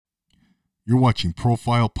You're watching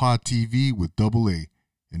Profile Pod TV with Double A.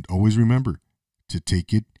 And always remember to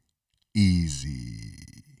take it easy.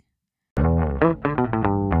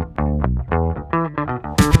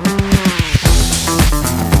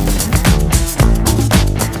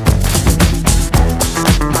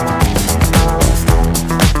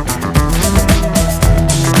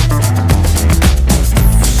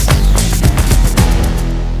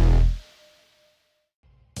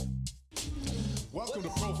 Welcome to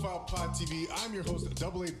Profile Pod TV. I'm your host,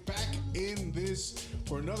 Double A, back in this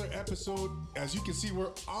for another episode. As you can see,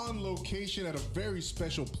 we're on location at a very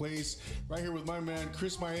special place right here with my man,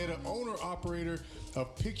 Chris Maeda, owner-operator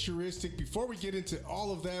of Picturistic. Before we get into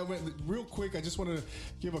all of that, real quick, I just want to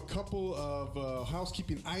give a couple of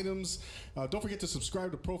housekeeping items. Don't forget to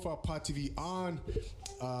subscribe to Profile Pod TV on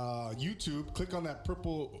YouTube. Click on that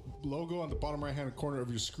purple logo on the bottom right-hand corner of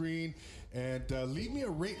your screen. And leave me a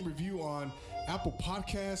rate and review on Apple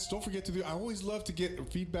Podcasts. Don't forget to do. I always love to get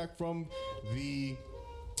feedback from the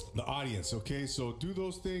audience. Okay, so do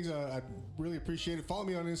those things. I really appreciate it. Follow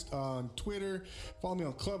me on Twitter. Follow me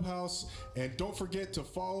on Clubhouse, and don't forget to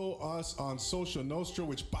follow us on Social Nostra.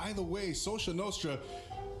 Which, by the way, Social Nostra.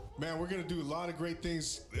 Man, we're going to do a lot of great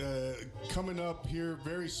things coming up here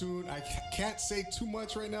very soon. I can't say too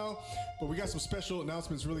much right now, but we got some special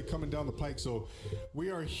announcements really coming down the pike. So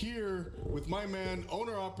we are here with my man,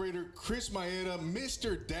 owner-operator Chris Maeda,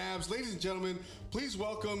 Mr. Dabs. Ladies and gentlemen, please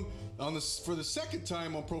welcome for the second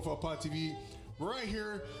time on Profile Pod TV. We're right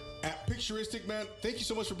here at Picturistic, man. Thank you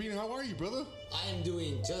so much for being here. How are you, brother? I am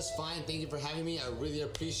doing just fine. Thank you for having me. I really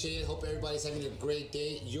appreciate it. Hope everybody's having a great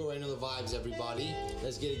day. You already know the vibes, everybody.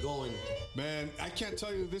 Let's get it going. Man, I can't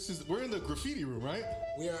tell you, we're in the graffiti room, right?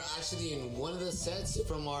 We are actually in one of the sets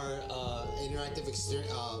from our interactive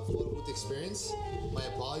photo booth experience. My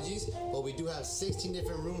apologies. But we do have 16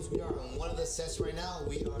 different rooms. We are in one of the sets right now.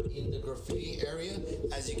 We are in the graffiti area,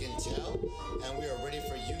 as you can tell. And we are ready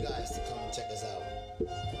for you guys to come and check us out.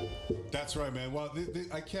 That's right, man. Well,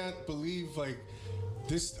 I can't believe like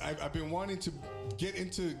this. I've been wanting to get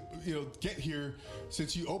here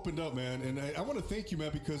since you opened up, man. And I want to thank you, man,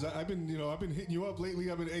 because I've been hitting you up lately.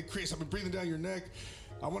 Hey, Chris, I've been breathing down your neck.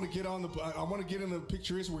 I want to get in the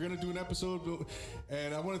pictures. We're gonna do an episode,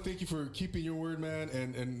 and I want to thank you for keeping your word, man,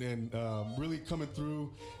 and really coming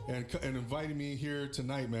through and inviting me here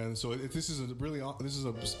tonight, man. So this is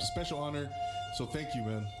a special honor. So thank you,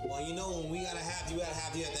 man. Well, when we gotta have you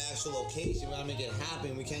at the actual location. We gotta make it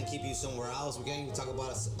happen. We can't keep you somewhere else. We can't even talk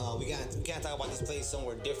about us. We can't talk about this place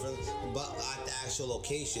somewhere different, but at the actual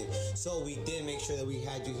location. So we did make sure that we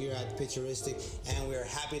had you here at the Picturistic, and we're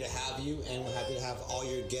happy to have you, and we're happy to have all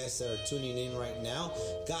your guests that are tuning in right now.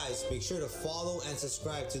 Guys, make sure to follow and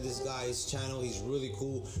subscribe to this guy's channel. He's really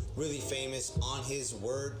cool, really famous on his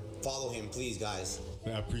word. Follow him, please, guys.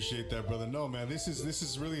 I appreciate that, brother. No, man, this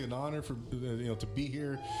is really an honor for to be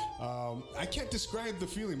here. I can't describe the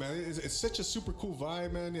feeling, man. It's such a super cool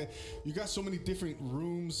vibe, man. You got so many different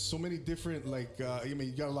rooms, so many different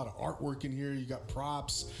you got a lot of artwork in here. You got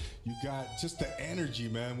props. You got just the energy,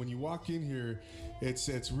 man. When you walk in here,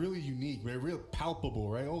 it's really unique, man. Real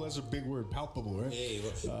palpable, right? Oh, that's a big word, palpable, right? Hey,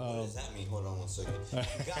 what does that mean? Hold on one second.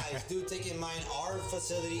 Guys, do take in mind our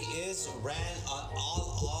facility is ran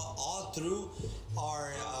all through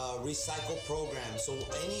our recycle program. So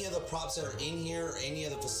any of the props that are in here, any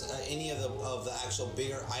of the actual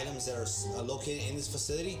bigger items that are located in this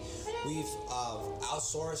facility, we've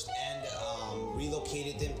outsourced and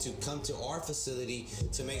relocated them to come to our facility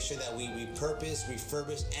to make sure that we repurpose,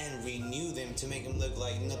 refurbish, and renew them to make them look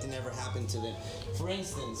like nothing ever happened to them. For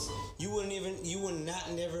instance, you would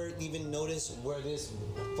never even notice where this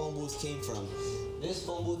phone booth came from. This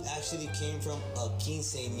phone booth actually came from a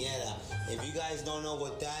quinceañera. If you guys don't know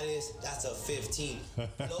what that is, that's a 15.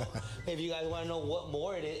 If you guys want to know what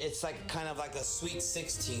more it is, it's kind of like a sweet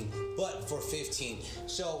 16, but for 15.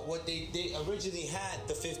 So what they originally had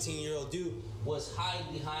the 15-year-old do was hide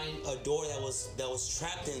behind a door that was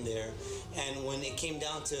trapped in there, and when it came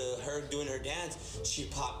down to her doing her dance, she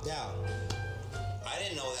popped out. I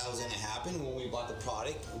didn't know that was going to happen when we bought the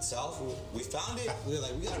product itself. We found it. We were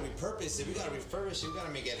like, we got to repurpose it. We got to refurbish it. We got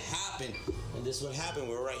to make it happen. And this is what happened.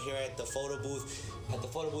 We're right here at the photo booth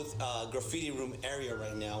graffiti room area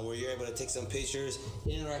right now, where you're able to take some pictures,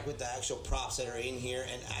 interact with the actual props that are in here,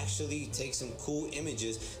 and actually take some cool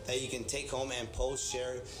images that you can take home and post,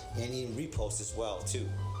 share, and even repost as well, too.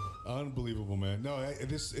 Unbelievable, man. No,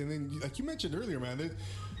 this, and then like you mentioned earlier, man,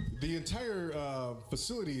 the entire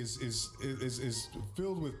facility is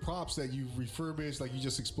filled with props that you've refurbished, like you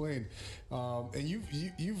just explained, and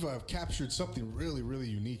you've captured something really, really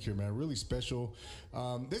unique here, man. Really special.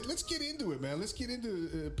 Let's get into it, man. Let's get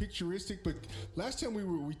into picturistic. But last time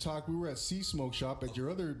we talked, we were at Sea Smoke Shop at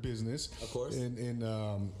your other business, of course,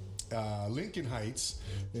 in Lincoln Heights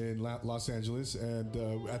in Los Angeles, and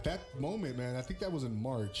at that moment, man, I think that was in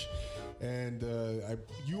March, and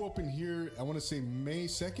you opened here, I want to say May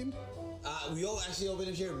 2nd? We all actually opened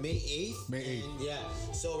up here May 8th. May 8th. And yeah,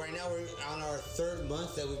 so right now we're on our 3rd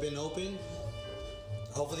month that we've been open.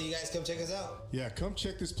 Hopefully you guys come check us out. Yeah, come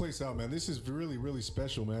check this place out, man. This is really, really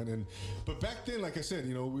special, man. But back then, like I said,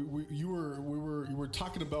 you know, you were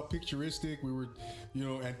talking about picturistic. We were, you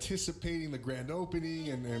know, anticipating the grand opening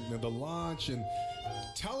and the launch. And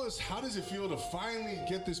tell us, how does it feel to finally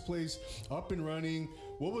get this place up and running?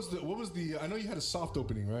 What was the? I know you had a soft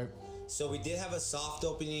opening, right? So we did have a soft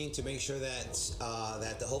opening to make sure that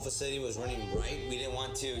that the whole facility was running right. We didn't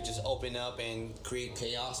want to just open up and create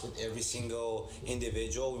chaos with every single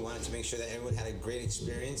individual. We wanted to make sure that everyone had a great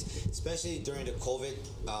experience, especially during the COVID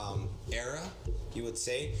era, you would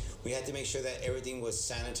say. We had to make sure that everything was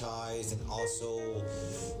sanitized and also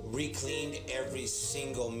re-cleaned every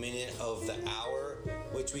single minute of the hour,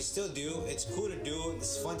 which we still do. It's cool to do.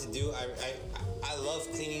 It's fun to do. I love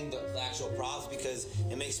cleaning the actual props because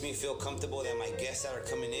it makes me feel comfortable that my guests that are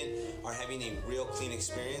coming in are having a real clean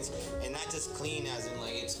experience, and not just clean as in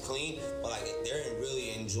like it's clean, but like they're really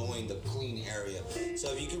enjoying the clean area.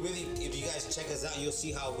 So if you guys check us out, you'll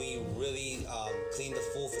see how we really clean the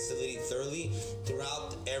full facility thoroughly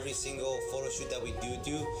throughout every single photo shoot that we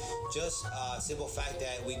do. Just a simple fact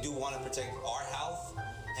that we do want to protect our health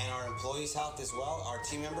and our employees' health as well, our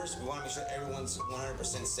team members. We want to make sure everyone's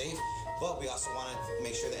 100% safe, but we also want to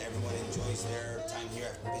make sure that everyone enjoys their time here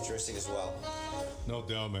at Picturistic as well. No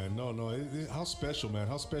doubt, man. No. How special, man.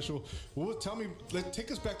 How special. Well, tell me, take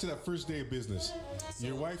us back to that first day of business. So,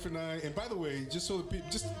 your wife and I, and by the way,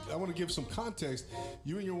 I want to give some context.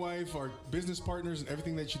 You and your wife are business partners in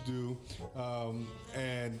everything that you do,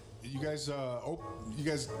 and you guys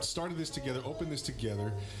started this together, opened this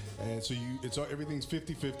together, and so everything's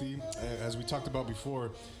 50-50, as we talked about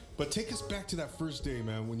before. But take us back to that first day,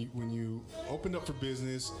 man, when you opened up for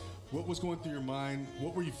business. What was going through your mind?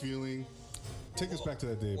 What were you feeling? Take us back to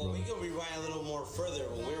that day, bro. Well, we can rewind a little more further.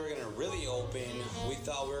 When we were going to really open, we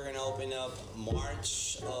thought we were going to open up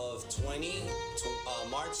March 20th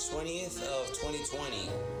of 2020.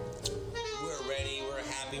 We were ready, we were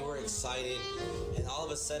happy, we were excited, and all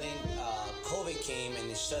of a sudden, COVID came and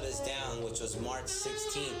it shut us down, which was March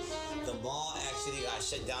 16th. The mall actually got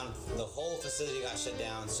shut down. The whole facility got shut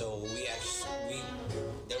down. So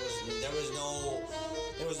there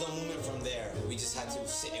was no movement from there. We just had to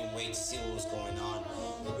sit and wait to see what was going on.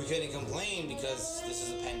 We couldn't complain because this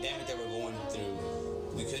is a pandemic that we're going through.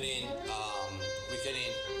 We couldn't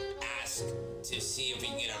ask to see if we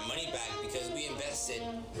can get our money back because we invested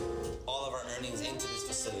all of our earnings into this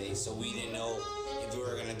facility. So we didn't know if we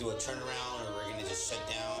were going to do a turnaround or we're going to just shut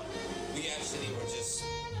down. We actually were just,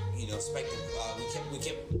 expecting. We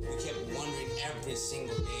kept wondering every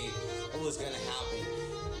single day what was going to happen.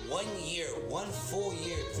 1 year, 1 full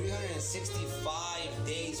year, 365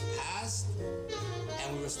 days passed,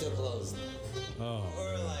 and we were still closed. Oh.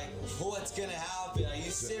 We're like, what's gonna happen? Are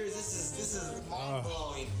you serious? This is mind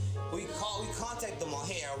blowing. We contact them all.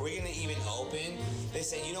 Hey, are we gonna even open? They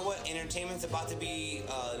say, you know what? Entertainment's about to be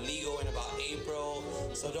legal in about April,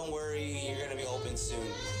 so don't worry, you're gonna be open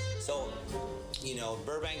soon. So,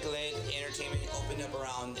 Burbank Led Entertainment opened up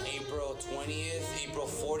around April 20th, April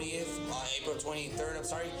 40th, April 23rd. I'm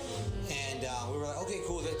sorry, and we were like, okay,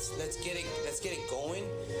 cool. Let's get it going.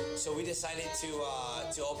 So we decided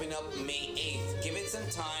to open up May 8th. Give it some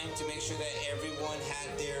time to make sure that everyone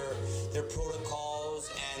had their protocols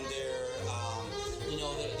and their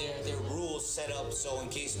rules set up. So in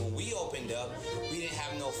case when we opened up, we didn't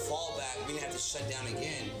have no fallback. We didn't have to shut down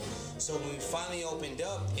again. So when we finally opened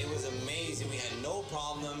up, it was amazing. We had no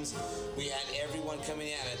problems. We had everyone coming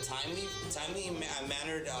in at a timely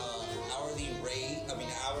mannered hourly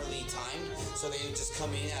time. So they would just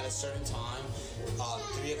come in at a certain time,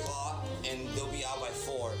 3 o'clock, and they'll be out by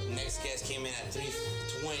 4. Next guest came in at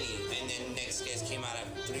 3:20, and then next guest came out at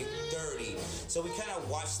 3:30. So we kind of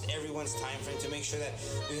watched everyone's time frame to make sure that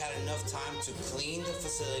we had enough time to clean the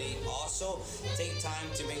facility. Also, take time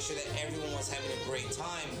to make sure that everyone was having a great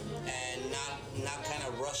time. And and not kind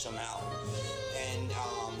of rush them out. And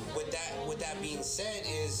with that being said,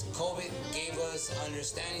 is COVID gave us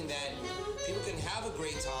understanding that people can have a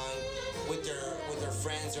great time with their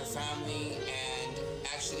friends or family and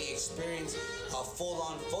actually experience a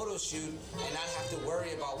full-on photo shoot and not have to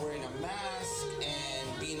worry about wearing a mask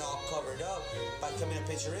and being all covered up. By coming to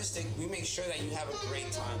Picturistic, we make sure that you have a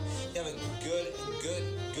great time. You have a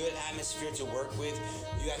good atmosphere to work with.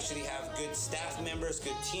 You actually have good staff members,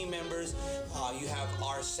 good team members. You have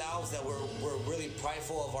ourselves that we're really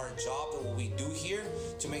prideful of our job and what we do here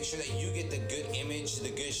to make sure that you get the good image, the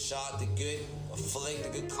good shot, the good flick, the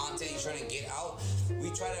good content you're trying to get out. We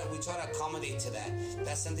try to accommodate to that.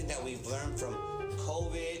 That's something that we've learned from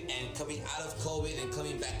COVID and coming out of COVID and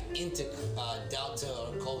coming back into Delta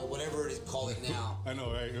or COVID, whatever it is, call it now. I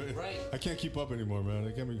know, right? Right. I can't keep up anymore,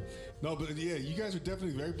 man. No, but yeah, you guys are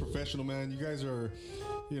definitely very professional, man. You guys are,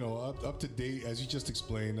 up to date, as you just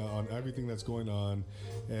explained, on everything that's going on.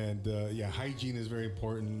 And yeah, hygiene is very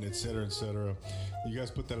important, et cetera, et cetera. You guys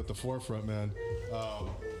put that at the forefront, man.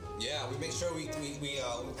 Yeah, we make sure we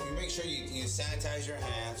make sure you sanitize your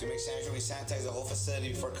hands. We make sure we sanitize the whole facility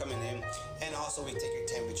before coming in, and also we take your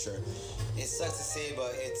temperature. It sucks to say,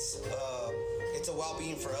 but it's a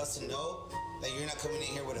well-being for us to know that you're not coming in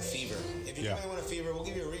here with a fever. If you're coming in with a fever, we'll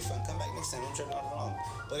give you a refund. Come back next time. Don't trip out wrong.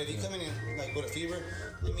 But if you're coming in like with a fever,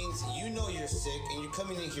 it means you know you're sick and you're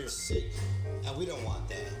coming in here sick, and we don't want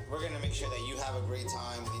that. We're gonna make sure that you have a great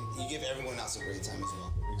time and you give everyone else a great time as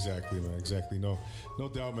well. Exactly, man. Exactly. No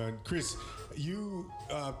doubt, man. Chris, you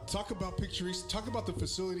talk about Picturistic. Talk about the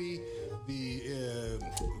facility, the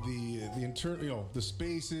internal, the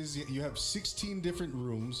spaces. You have 16 different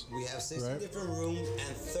rooms. We have 16 different rooms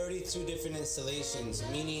and 32 different installations.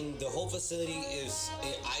 Meaning the whole facility is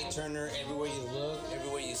an eye turner. Everywhere you look,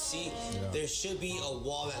 everywhere you see, there should be a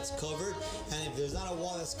wall that's covered. And if there's not a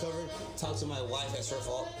wall that's covered, talk to my wife. That's her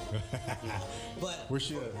fault. But where's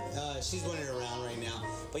she at? She's running around right now.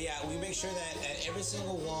 But yeah, we make sure that at every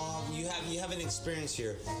single wall you have an experience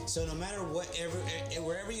here. So no matter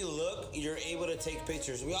wherever you look, you're able to take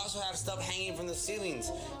pictures. We also have stuff hanging from the ceilings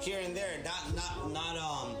here and there.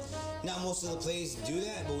 Not most of the places do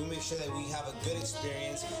that, but we make sure that we have a good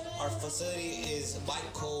experience. Our facility is by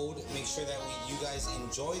code. Make sure that you guys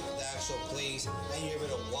enjoy the actual place and you're able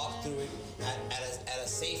to walk through it at a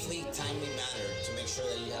safely, timely manner to make sure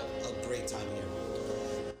that you have a great time here.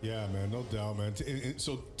 Yeah, man, no doubt, man.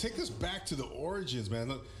 So take us back to the origins,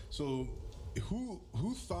 man. So who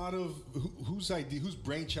thought of whose idea, whose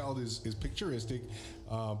brainchild is Picturistic?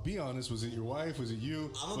 Be honest. Was it your wife? Was it you?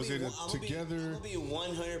 Was it together? I'm gonna be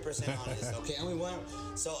 100% honest. Okay,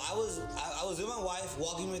 so I was with my wife,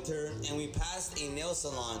 walking with her, and we passed a nail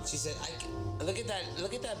salon. She said, "Look at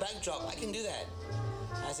that backdrop. I can do that."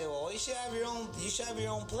 I said, "Well, you should have your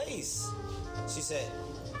own place." She said,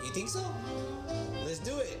 "You think so? Let's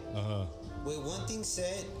do it." With one thing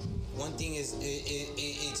said, one thing is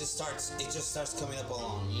it just starts coming up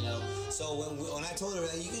along, So when I told her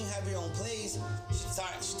that you can have your own place,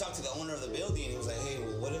 she talked to the owner of the building and he was like, "Hey,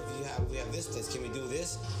 well, what if we have this place? Can we do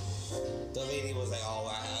this?" The lady was like, "Oh,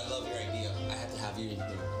 I love your idea. I have to have you in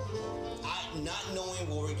here." Not knowing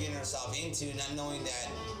what we're getting ourselves into, not knowing that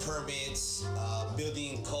permits,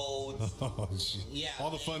 building codes, all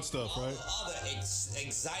the fun stuff, right? All the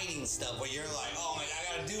exciting stuff where you're like, "Oh my God,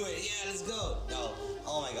 I gotta do it. Yeah, let's go." No,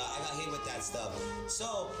 oh my God, I got hit with that stuff.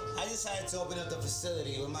 So I decided to open up the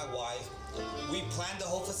facility with my wife. We planned the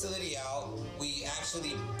whole facility out. We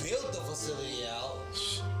actually built the facility out,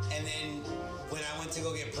 and then when I went to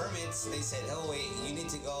go get permits, they said, "Oh wait, you need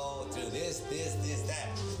to go through this, that."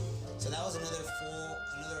 So that was another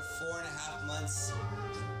 4.5 months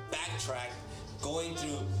backtrack, going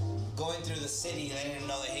through the city, letting them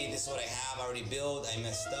know that, hey, this is what I have. I already built. I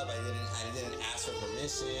messed up. I didn't ask for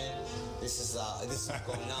permission. This is what's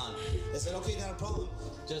going on. They said, "Okay, not a problem.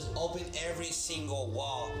 Just open every single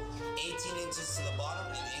wall, 18 inches to the bottom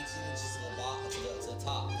and 18 inches to the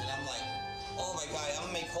top." And I'm like, "Oh my God, I'm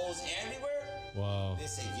gonna make holes everywhere." Wow. They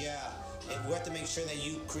said, "Yeah, and we have to make sure that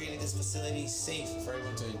you created this facility safe for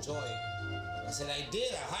everyone to enjoy." I said, "I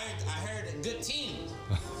did. I hired a good team."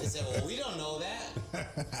 They said, "Well, we don't know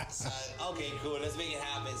that." So, okay, cool. Let's make it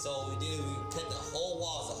happen. So we did. We cut the whole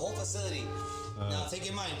walls, the whole facility. Now, take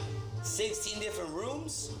in mind, 16 different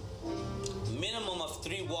rooms, minimum of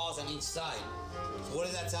 3 walls on each side. So what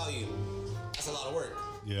does that tell you? That's a lot of work.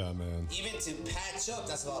 Yeah, man. Even to patch up,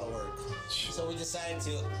 that's a lot of work. So we decided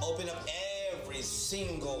to open up every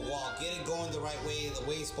single wall, get it going the right way, the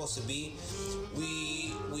way it's supposed to be.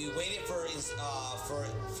 We waited for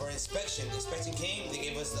inspection. Inspection came, they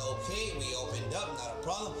gave us the okay, we opened up, not a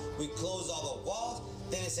problem. We closed all the walls,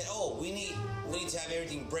 Then it said, oh, we need to have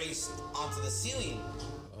everything braced onto the ceiling.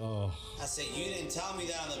 Oh. I said, you didn't tell me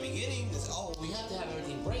that in the beginning. They said, oh, we have to have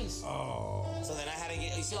everything braced. Oh. So then I had to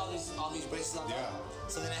get, you see all these braces on top? Yeah.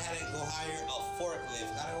 So then I had to go hire a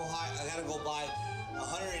forklift. I gotta go buy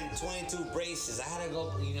 122 braces. I had to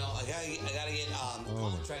go, you know, I gotta get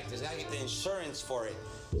contractors. I gotta get the insurance for it.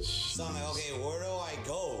 So I'm like, okay, where do I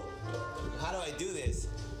go? How do I do this?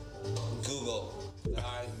 Google.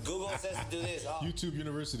 Google says to do this. Oh. YouTube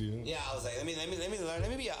University. Huh? Yeah, I was like, let me learn. Let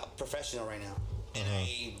me be a professional right now. And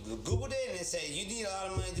I Googled it and it said, you need a lot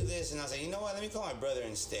of money to do this. And I was like, you know what? Let me call my brother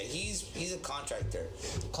instead. He's a contractor.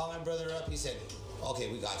 Call my brother up. He said, okay,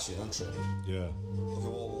 we got you. Don't trip. Yeah. Okay,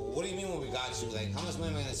 well, what do you mean when we got you? Like, how much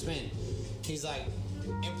money am I gonna spend? He's like,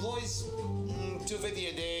 employees, $250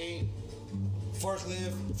 a day,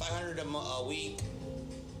 forklift, $500 a week,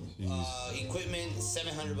 equipment,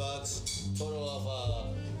 $700, total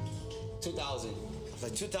of $2,000.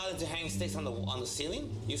 Like $2,000 to hang sticks on the ceiling?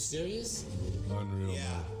 You serious? Unreal.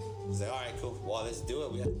 Yeah. I was like, all right, cool. Well, let's do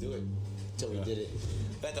it. We have to do it. Until we did it.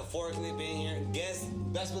 We had the forklift in here.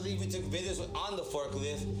 Best believe we took videos on the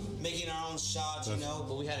forklift, making our own shots, you know,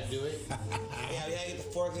 but we had to do it. Yeah, we had to get the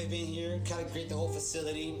forklift in here, kind of create the whole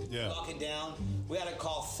facility, lock it down. We had to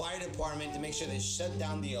call fire department to make sure they shut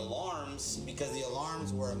down the alarms because the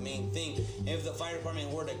alarms were a main thing. And if the fire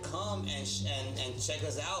department were to come and check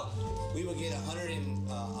us out, we would get a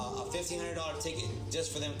 $1,500 ticket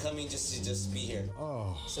just for them coming just be here.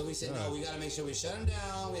 Oh. So we said, no, we got to make sure we shut them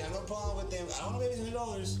down. We have no problem with them. I don't want to pay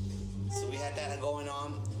 $1,500. So we had that going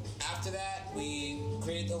on. After that, we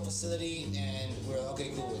created the facility and we're like,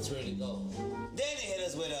 okay, cool, it's ready to go. Then they hit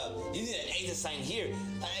us with you need an exit sign here,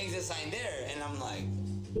 an exit sign there. And I'm like,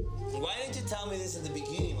 why didn't you tell me this at the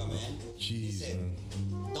beginning, my man? Jeez, said, man.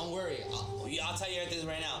 Don't worry, I'll tell you everything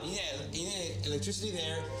right now. You need electricity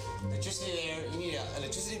there, you need an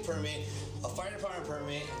electricity permit, a fire department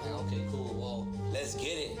permit. I'm like, okay, cool, well, let's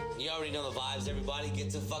get it. You already know the vibes, everybody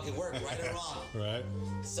get to fucking work, right or wrong. Right.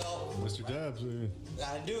 So, Mr. Debs,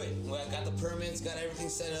 gotta do it. Well, I got the permits, got everything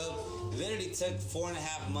set up. Literally took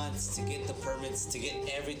 4.5 months to get the permits, to get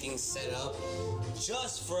everything set up,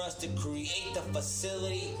 just for us to create the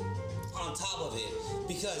facility on top of it.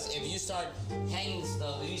 Because if you start hanging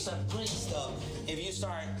stuff, if you start putting stuff, if you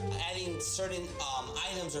start adding certain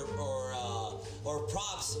items or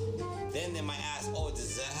props, then they might ask, oh,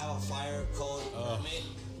 does that have a fire code permit?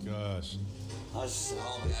 Gosh. I was just,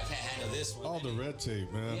 oh my God, I can't handle this one. All the red tape,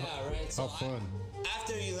 man. Yeah, right. So how fun.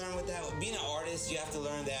 After you learn with that, being an artist, you have to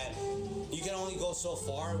learn that you can only go so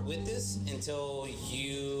far with this until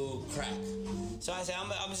you crack. So I said,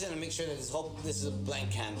 I'm just gonna make sure that this is a blank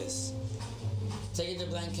canvas. Taking the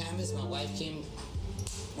blank canvas, my wife came.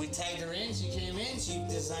 We tagged her in. She came in. She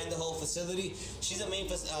designed the whole facility. She's the main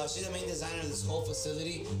designer of this whole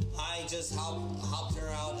facility. I just helped her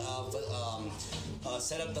out.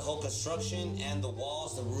 Set up the whole construction and the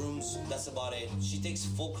walls, the rooms. That's about it. She takes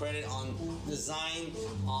full credit on design,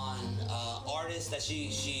 on artists that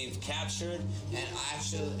she captured,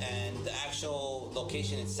 and the actual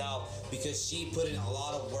location itself, because she put in a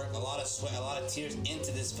lot of work, a lot of sweat, a lot of tears into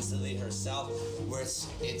this facility herself. Where it's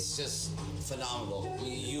just phenomenal.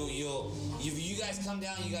 You guys come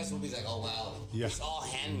down, you guys will be like, oh wow, it's all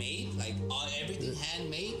handmade, like everything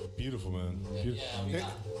handmade. Beautiful, man. Yeah.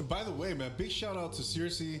 By the way, man, big shout out to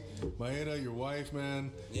Circe, Maeda, your wife,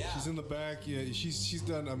 man. Yeah. She's in the back. Yeah, she's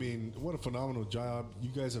done. I mean, what a phenomenal job.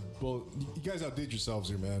 You guys outdid yourselves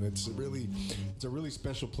here, man. It's a really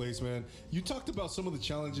special place, man. You talked about some of the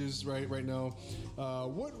challenges right now.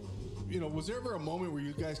 Was there ever a moment where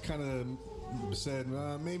you guys kind of said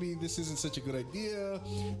maybe this isn't such a good idea,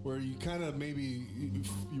 where you kind of maybe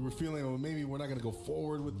you were feeling, oh, maybe we're not going to go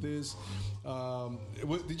forward with this?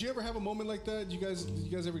 Did you ever have a moment like that? Did you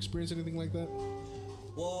guys ever experience anything like that?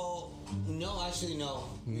 Well, no, actually, no.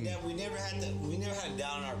 We never had a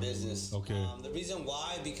doubt in our business. Okay. The reason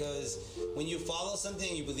why, because when you follow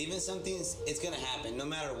something, you believe in something, it's gonna happen no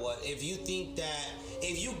matter what. If you think that,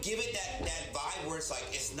 if you give it that vibe where it's like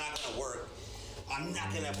it's not gonna work, I'm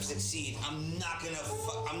not gonna succeed. I'm not gonna,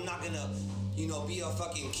 be a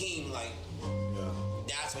fucking king. Like,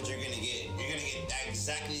 that's what you're gonna get. You're gonna get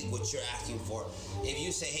exactly what you're asking for. If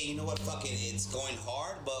you say, hey, you know what, fuck it, it's going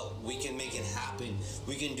hard, but we can make it happen.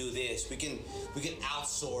 We can do this. We can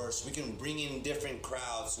outsource. We can bring in different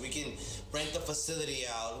crowds. We can rent the facility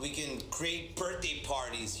out. We can create birthday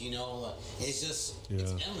parties. It's just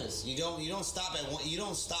it's endless. You don't stop at one. You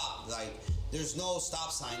don't stop. Like, there's no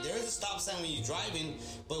stop sign. There is a stop sign when you're driving,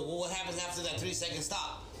 but what happens after that 3-second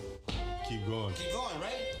stop? Keep going,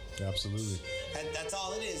 right? Absolutely. And that's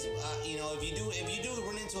all it is. If you do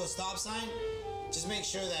run into a stop sign, just make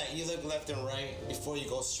sure that you look left and right before you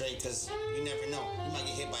go straight, because you never know. You might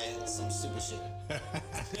get hit by some stupid shit.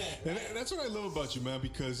 And that's what I love about you, man,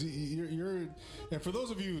 because you're and for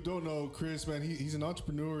those of you who don't know Chris, man, he's an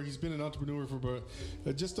entrepreneur. He's been an entrepreneur for about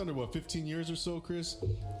just under 15 years or so, Chris?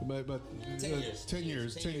 About 10 years. 10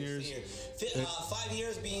 years. 10 years. 5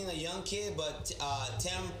 years being a young kid, but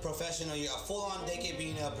 10 professional, a full-on decade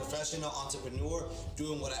being a professional entrepreneur,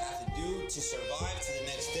 doing what I have to do to survive to the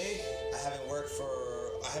next day. I haven't worked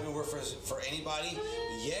for anybody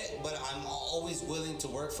yet, but I'm always willing to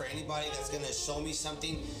work for anybody that's going to show me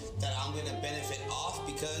something that I'm going to benefit off,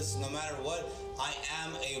 because no matter what, I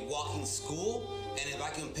am a walking school, and if I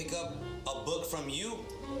can pick up a book from you,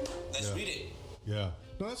 let's read it. Yeah.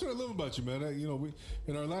 No, that's what I love about you, man. We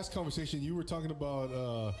in our last conversation, you were talking about,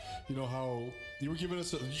 how you were giving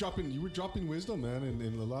us you were dropping wisdom, man,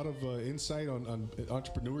 and a lot of insight on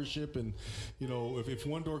entrepreneurship, and if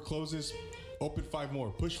one door closes, open 5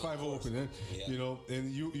 more, push 5 open,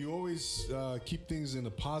 and you always keep things in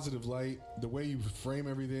a positive light. The way you frame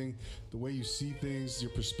everything, the way you see things,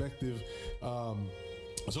 your perspective.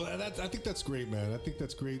 So I think that's great, man. I think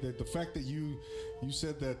that's great. That the fact that you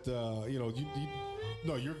said that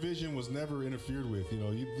your vision was never interfered with.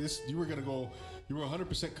 You were gonna go. You were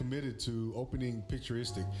 100% committed to opening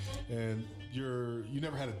Picturistic, and you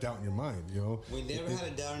never had a doubt in your mind. We never had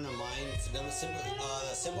a doubt in our mind. It's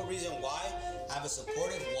a simple reason why. I have a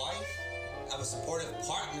supportive wife, I have a supportive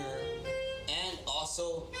partner, and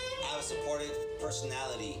also I have a supportive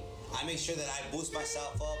personality. I make sure that I boost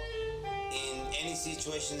myself up in any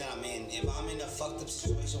situation that I'm in. If I'm in a fucked up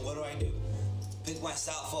situation, what do? Pick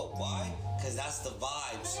myself up. Why? Because that's the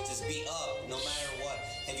vibes. Just be up no matter what.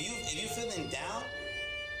 If you feeling down,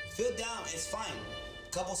 feel down. It's fine.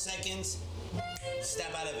 Couple seconds,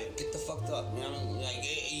 step out of it. Get the fuck up. You know what I mean? Like,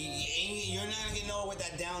 you're not gonna get nowhere with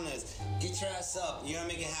that downness. Get your ass up. You're gonna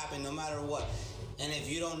make it happen no matter what. And if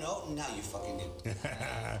you don't know, now you fucking do.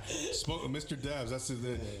 Mr. Dabs, that's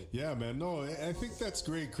yeah, man. No, I think that's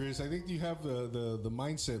great, Chris. I think you have the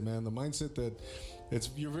mindset, man. The mindset that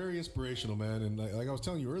you're very inspirational, man. And like I was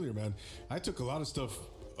telling you earlier, man, I took a lot of stuff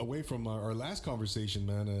away from our last conversation,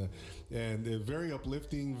 man, and very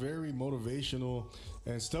uplifting, very motivational,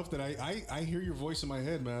 and stuff that I hear your voice in my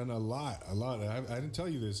head, man, a lot. I didn't tell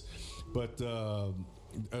you this, but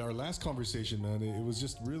our last conversation, man, it was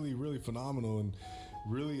just really, really phenomenal, and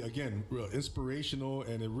really, again, real inspirational,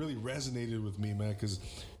 and it really resonated with me, man, because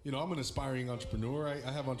I'm an aspiring entrepreneur.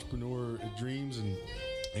 I have entrepreneur dreams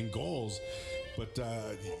and goals. But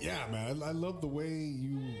yeah, man, I love the way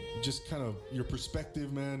you just kind of your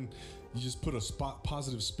perspective, man. You just put a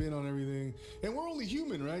positive spin on everything, and we're only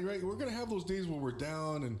human, right? We're gonna have those days where we're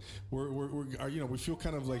down and we feel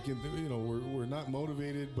kind of like we're not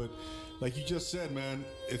motivated. But like you just said, man,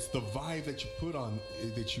 it's the vibe that you put on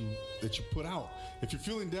that you put out. If you're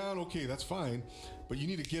feeling down, okay, that's fine, but you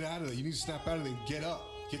need to get out of it. You need to snap out of it and get up,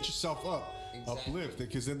 get yourself up, uplift,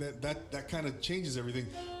 because then that kind of changes everything.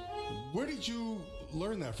 Where did you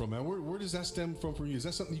learn that from, man? Where does that stem from for you? Is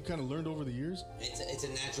that something you kind of learned over the years? It's a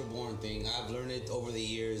natural born thing. I've learned it over the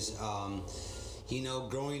years.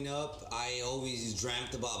 Growing up, I always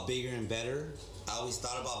dreamt about bigger and better. I always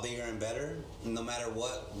thought about bigger and better. No matter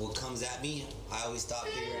what comes at me, I always thought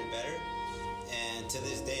bigger and better. And to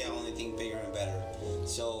this day, I only think bigger and better.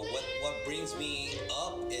 So what brings me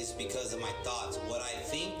up is because of my thoughts. What I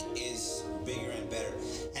think is bigger and better.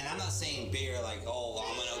 And I'm not saying bigger like, oh,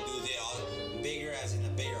 I'm going to do this. Bigger as in a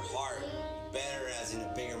bigger heart. Better as in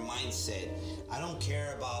a bigger mindset. I don't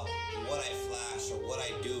care about what I flash or what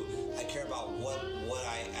I do. I care about what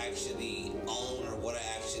I actually own or what I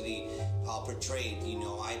actually portrayed.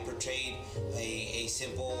 I portrayed a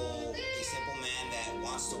simple man that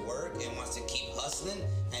wants to work and wants to keep hustling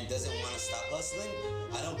and doesn't want to stop hustling.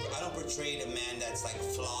 I don't portray a man that's like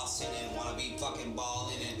flossing and want to be fucking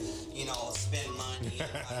balling and spend money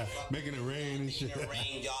and making it rain and shit. Making it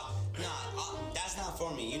rain, y'all. Nah, that's not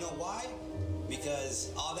for me. You know why?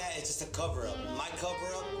 Because all that is just a cover-up. My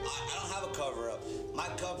cover-up, I don't have a cover-up. My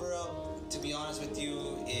cover-up, to be honest with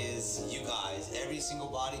you, is you guys. Every single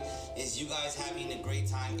body is you guys having a great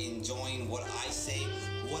time enjoying what I say,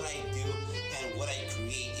 what I do, and what I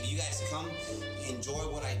create. If you guys come, enjoy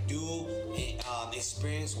what I do,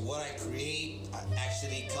 experience what I create,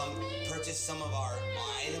 actually come purchase some of our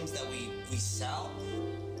items that we sell,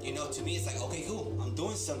 to me it's like, okay, cool, I'm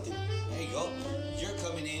doing something. There you go. You're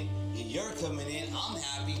coming in, I'm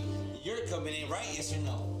happy. You're coming in, right? Yes or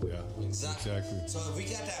no? Yeah. Exactly. So if we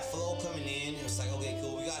got that flow coming in, it's like, okay,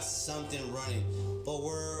 cool, we got something running. But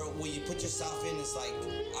when you put yourself in, it's like,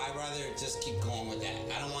 I'd rather just keep going with that.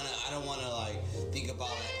 I don't wanna like think about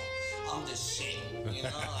it. I'm the shit. You know,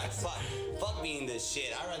 like fuck being the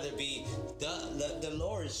shit. I'd rather be the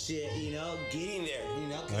Lord's shit. You know, getting there. You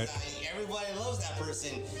know, because everybody loves that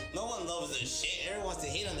person. No one loves the shit. Everyone wants to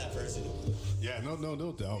hate on that person. Yeah, no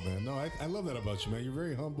doubt, man. No, I love that about you, man. You're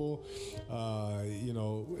very humble. You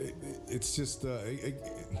know, it's just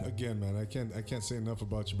again, man. I can't say enough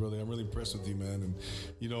about you, brother. I'm really impressed with you, man. And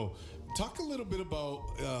you know, talk a little bit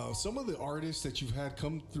about some of the artists that you've had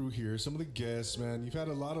come through here. Some of the guests, man. You've had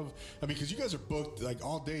a lot of. I mean, because you guys are booked like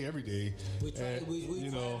all day, every day. We try to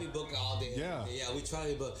be booked all day. Yeah, yeah. We try to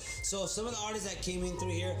be booked. So some of the artists that came in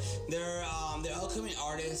through here, they're upcoming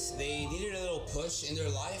artists. They needed a little push in their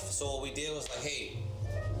life. So what we did was like, hey,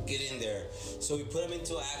 get in there. So we put them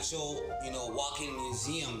into an actual, you know, walk-in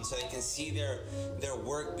museum so they can see their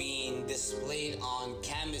work being displayed on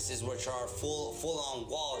canvases, which are full on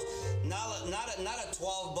walls. Not a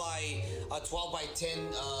 12 by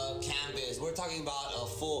 10 canvas. We're talking about a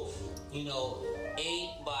full, you know,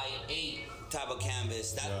 8 by 8 type of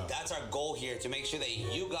canvas. That's our goal here, to make sure that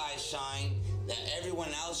you guys shine, that everyone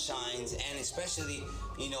else shines, and especially,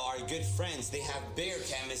 you know, our good friends, they have bigger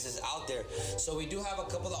canvases out there. So we do have a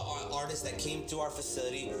couple of artists that came to our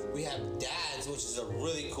facility. We have Dads, which is a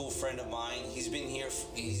really cool friend of mine. He's been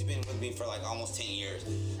with me for like almost 10 years.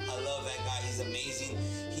 I love that guy. He's amazing.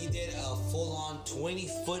 He did a full-on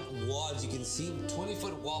 20-foot wall, as you can see,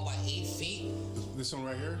 20-foot wall by 8 feet. This one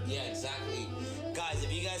right here? Yeah, exactly. Guys,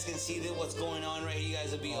 if you guys can see what's going on right here, you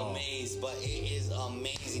guys will be amazed, but it is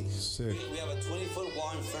amazing. Sick. We have a 20-foot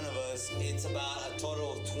wall in front of us. It's about a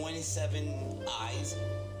total of 27 eyes.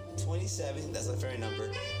 27, that's a fair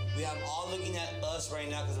number. We have all looking at us right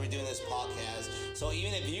now because we're doing this podcast. So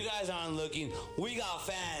even if you guys aren't looking, we got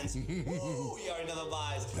fans. Woo, you already know the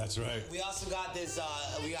vibes. That's right. We also got this.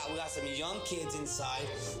 We got some young kids inside.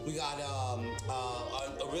 We got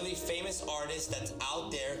a really famous artist that's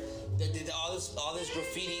out there that did all this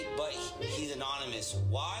graffiti, but he's anonymous.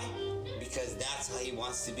 Why? Because that's how he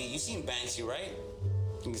wants to be. You seen Banksy, right?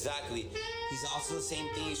 Exactly. He's also the same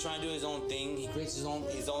thing. He's trying to do his own thing. He creates his own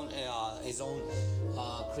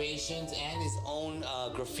creations and his own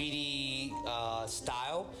graffiti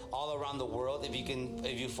style all around the world.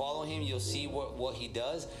 If you follow him, you'll see what he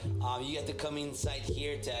does. You have to come inside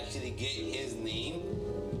here to actually get his name.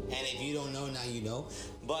 And if you don't know, now you know.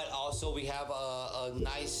 But also we have a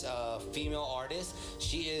nice female artist.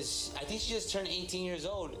 I think she just turned 18 years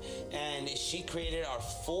old. And she created our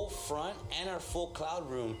full front and our full cloud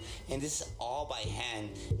room. And this is all by hand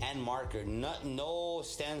and marker. No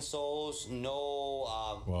stencils, no...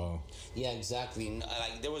 wow. Yeah, exactly.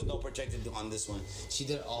 Like, there was no protected on this one. She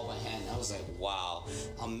did it all by hand. I was like, wow.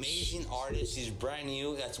 Amazing artist. She's brand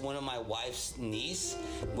new. That's one of my wife's niece,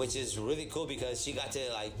 which is really cool because she got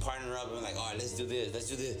to like partner up and like, all right, let's do this.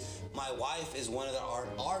 My wife is one of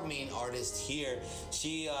our main artists here.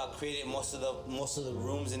 She created most of the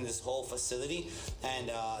rooms in this whole facility, and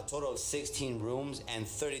a total of 16 rooms and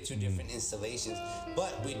 32 different installations.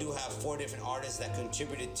 But we do have 4 different artists that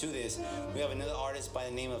contributed to this. We have another artist by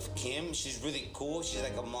the name of Kim. She's really cool. She's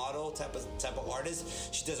like a model type of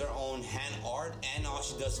artist. She does her own hand art, and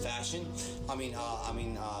she does fashion.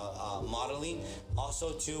 Modeling.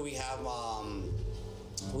 Also, too, we have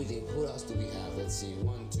who else do we have? Let's see.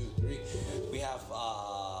 1, 2, 3. We have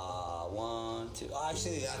 1, 2.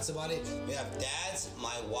 Actually, that's about it. We have Dads,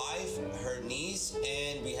 my wife, her niece,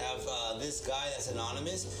 and we have this guy that's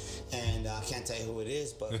anonymous. And I can't tell you who it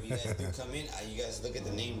is, but if you guys do come in, you guys look at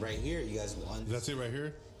the name right here. You guys will understand. That's it right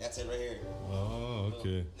here? That's it right here. Oh,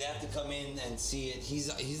 okay. So they have to come in and see it. He's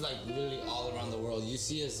like literally all around the world. You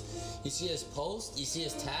see his post, you see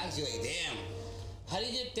his tags, you're like, damn. How do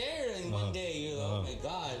you get there in one day? You're like, oh my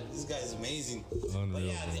God, this guy's amazing. Unreal, but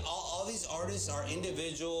yeah, all these artists are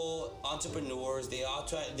individual entrepreneurs. They all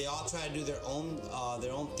try to do their own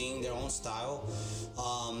thing, their own style,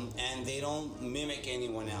 and they don't mimic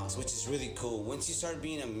anyone else, which is really cool. Once you start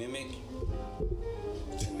being a mimic,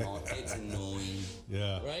 it's annoying.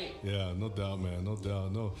 Yeah. Right? Yeah, no doubt, man. No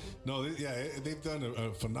doubt. No. They've done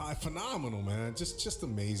a phenomenal, man. Just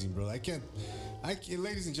amazing, bro.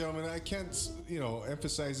 Ladies and gentlemen, I can't,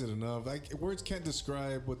 emphasize it enough. Words can't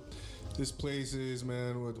describe what this place is,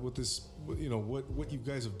 man. What this, what you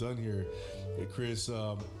guys have done here, Chris.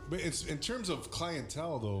 But it's in terms of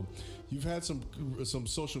clientele, though. You've had some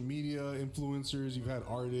social media influencers. You've had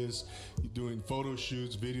artists. You're doing photo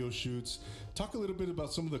shoots, video shoots. Talk a little bit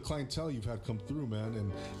about some of the clientele you've had come through,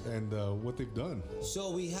 man, and what they've done.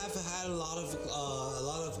 So we have had a lot of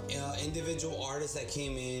individual artists that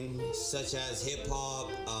came in, such as hip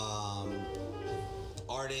hop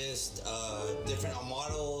artists, different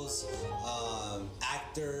models, actors.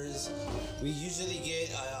 actors. We usually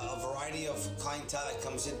get a variety of clientele that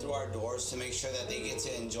comes in through our doors to make sure that they get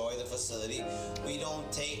to enjoy the facility. We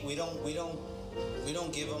don't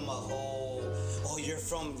give them a whole, oh, you're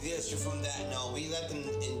from this, you're from that. No, we let them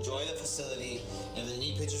enjoy the facility. If they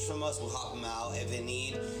need pictures from us, we'll help them out. If they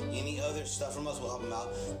need any other stuff from us, we'll help them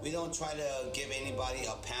out. We don't try to give anybody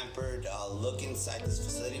a pampered look inside this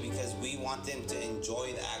facility because we want them to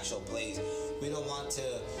enjoy the actual place. We don't want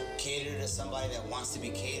to cater to somebody that wants to be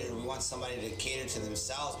catered. We want somebody to cater to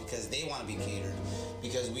themselves because they want to be catered.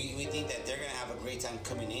 Because we think that they're going to have a great time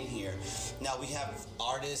coming in here. Now, we have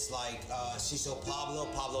artists like Ciso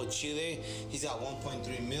Pablo Chile. He's got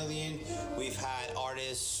 1.3 million. We've had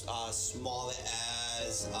artists small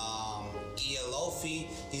as Lofi.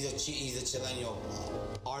 He's a Chilean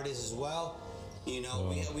artist as well. You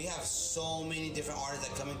know, we have so many different artists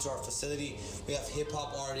that come into our facility. We have hip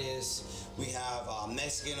hop artists, we have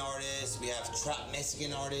Mexican artists, we have trap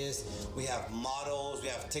Mexican artists, we have models, we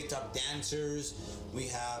have TikTok dancers, we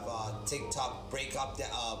have TikTok break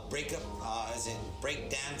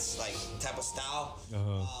dance like type of style.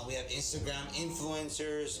 We have Instagram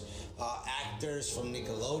influencers, actors from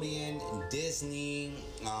Nickelodeon, Disney,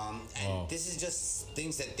 and this is just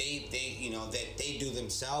things that they do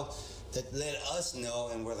themselves. That let us know,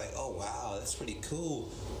 and we're like, oh wow, that's pretty cool.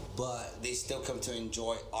 But they still come to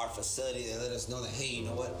enjoy our facility. They let us know that, hey, you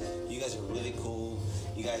know what? You guys are really cool.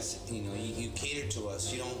 You guys, you cater to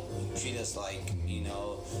us. You don't treat us like,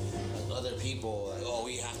 like other people. Like, oh,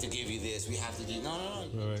 we have to give you this. We have to do. No.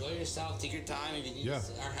 Right. Enjoy yourself. Take your time. If you need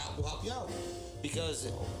our help, we'll help you out.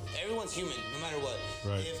 Because everyone's human, no matter what.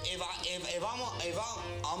 Right. If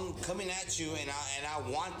I'm coming at you and I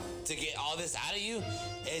want to get all this out of you,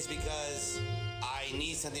 it's because I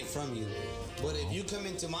need something from you. But if you come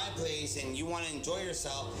into my place and you want to enjoy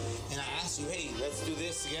yourself, and I ask you, hey, let's do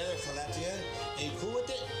this together, collab together, and you're cool with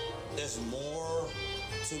it, there's more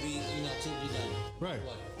to be done. Right.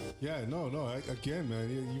 What? Yeah. No. Again, man,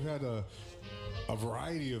 you had a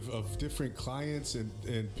variety of different clients and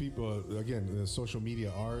people, again, social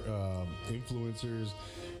media art, influencers,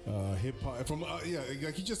 hip hop, from like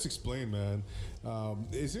you just explained, man.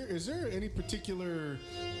 Is there any particular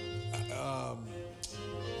I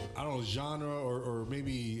don't know, genre or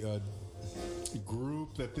maybe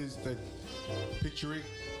group that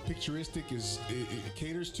picturistic it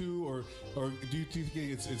caters to, or do you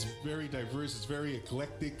think it's very diverse? It's very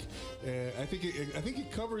eclectic. I think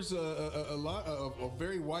it covers a lot of a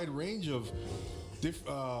very wide range of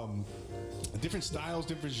different styles,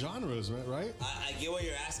 different genres, right? I get what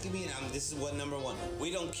you're asking me, and this is what number one.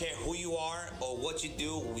 We don't care who you are or what you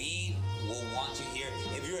do. We will want you here.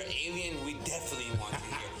 If you're an alien, we definitely want you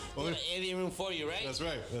here. We have an alien room for you, right? That's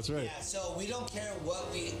right. Yeah, so we don't care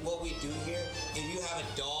what we do here. If you have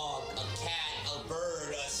a dog, a cat, a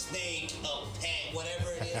bird, a snake, a pet,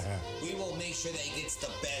 whatever it is, we will make sure that it gets the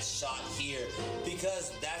best shot here,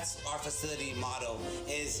 because that's our facility motto,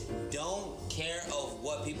 is don't care of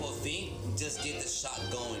what people think, just get the shot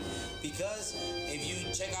going. Because if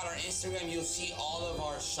you check out our Instagram, you'll see all of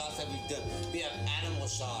our shots that we've done. We have animal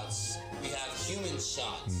shots, we have human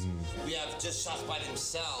shots, we have just shots by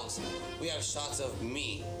themselves, we have shots of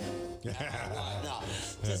me. No,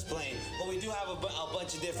 just plain. But we do have a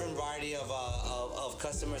bunch of different variety of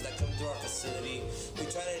customers that come through our facility. We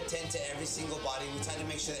try to attend to every single body. We try to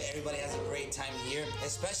make sure that everybody has a great time here,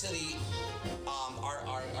 especially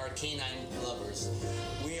our canine lovers.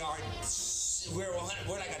 We're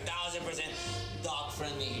like 1,000% dog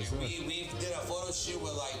friendly here. We did a photo shoot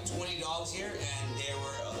with like 20 dogs here, and they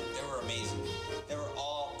were amazing. They were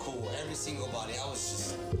all cool, every single body. It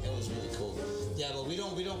was really cool. Yeah, but we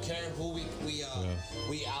don't care who we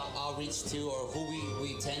outreach to or who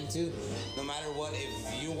we tend to. No matter what,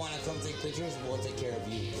 if you want to come take pictures, we'll take care of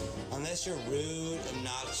you. Unless you're rude,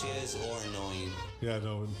 obnoxious, or annoying. Yeah,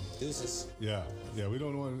 no. Deuces. Yeah, we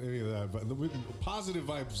don't want any of that. But positive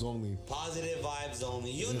vibes only. Positive vibes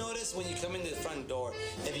only. You'll notice when you come in the front door,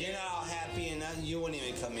 if you're not all happy and nothing, you won't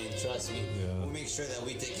even come in. Trust me. Yeah. We'll make sure that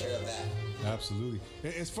we take care of that. Absolutely.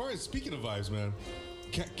 As far as speaking of vibes, man.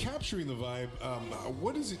 Capturing the vibe.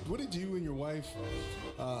 What did you and your wife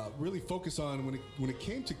really focus on when it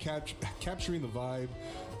came to capturing the vibe,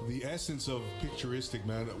 the essence of picturistic,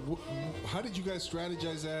 man? How did you guys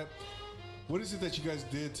strategize that? What is it that you guys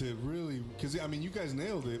did to really? Because I mean, you guys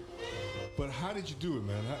nailed it, but how did you do it,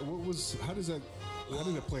 man? How did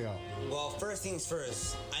it play out? Well, first things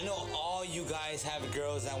first. I know all you guys have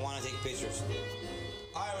girls that want to take pictures.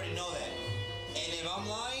 I already know that, and if I'm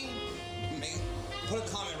lying, put a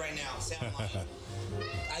comment right now. Say I'm lying.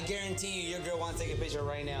 I guarantee you, your girl wants to take a picture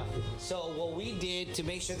right now. So what we did to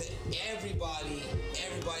make sure that everybody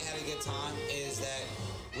had a good time is that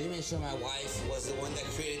we made sure my wife was the one that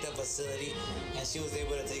created the facility, and she was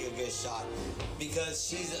able to take a good shot because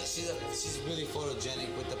she's really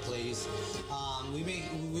photogenic with the place. We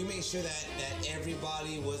made sure that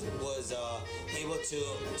everybody was able to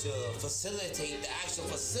facilitate the actual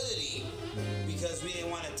facility because we didn't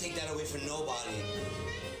want to take that away from nobody.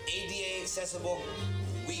 ADA accessible,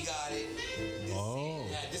 we got it.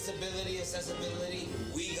 Disability accessibility,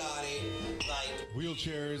 we got it. Like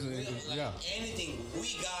wheelchairs and anything,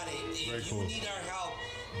 we got it. If Very you cool. need our help,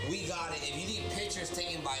 we got it. If you need pictures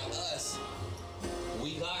taken by us,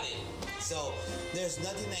 we got it. So there's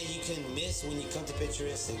nothing that you can miss when you come to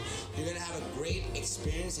Picturistic. You're gonna have a great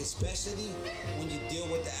experience, especially when you deal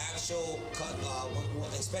with the actual,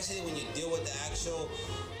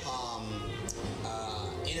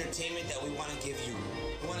 entertainment that we want to give you.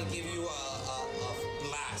 We want to give you a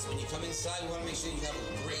blast. When you come inside, we want to make sure you have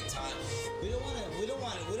a great time. We don't want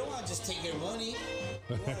to just take your money.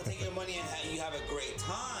 We want to take your money and have you have a great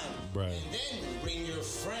time. Right. And then bring your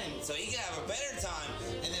friend so he can have a better time.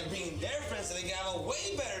 And then bring their friends so they can have a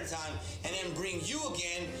way better time. And then bring you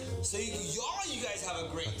again so you guys have a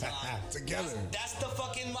great time. Together. That's the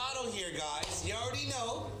fucking motto here, guys. You already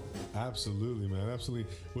know. Absolutely, man. Absolutely.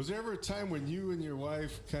 Was there ever a time when you and your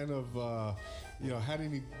wife kind of, had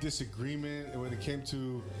any disagreement when it came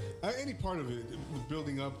to any part of it,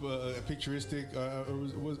 building up a Picturistic,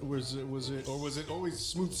 or was it always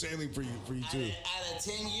smooth sailing for you too? Out of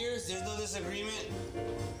 10 years, there's no disagreement.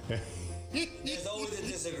 There's always a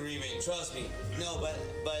disagreement. Trust me. No,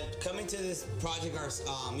 but coming to this project,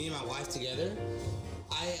 me and my wife together,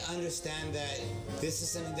 I understand that this is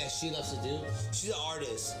something that she loves to do. She's an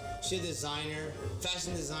artist. She's a designer,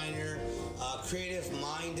 fashion designer, creative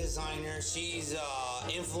mind designer. She's an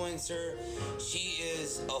influencer. She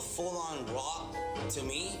is a full-on rock to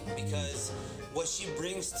me because what she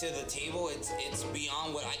brings to the table, it's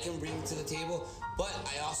beyond what I can bring to the table. But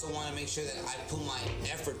I also want to make sure that I put my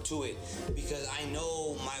effort to it because I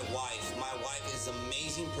know my wife. My wife is an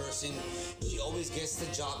amazing person. She always gets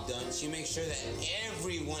the job done. She makes sure that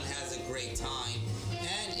everyone has a great time.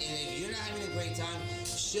 And if you're not having a great time,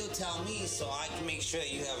 she'll tell me so I can make sure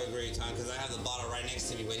that you have a great time because I have the bottle right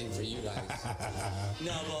next to me waiting for you guys.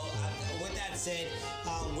 No, but with that said,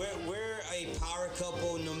 we're a power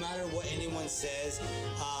couple no matter what anyone says.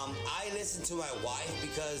 I listen to my wife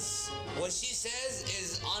because what she says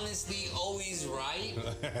is honestly always right.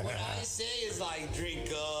 What I say is like drink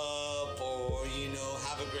up or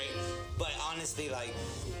have a great. But honestly, like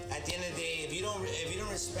at the end of the day, if you don't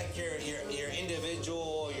respect your individual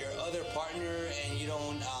or your other partner and you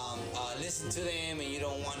don't listen to them and you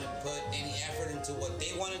don't want to put any effort into what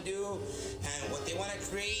they want to do and what they want to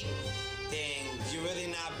create, then you're really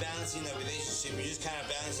not balancing the relationship. You're just kind of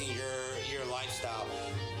balancing your lifestyle.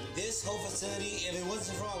 This whole facility, if it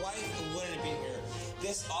wasn't for my wife, it wouldn't have been here.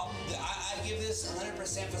 I give this 100%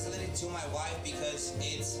 facility to my wife because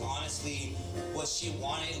it's honestly what she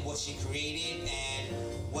wanted, what she created, and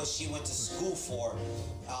what she went to school for.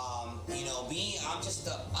 Me, I'm just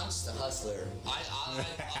a hustler.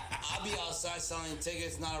 I'll be outside selling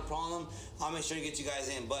tickets, not a problem. I'll make sure to get you guys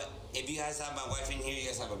in. But if you guys have my wife in here, you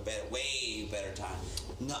guys have a way better time.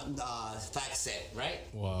 Fact set, right?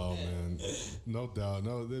 Wow, man. No doubt.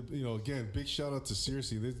 No, again, big shout out to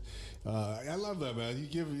Seriously. I love that, man.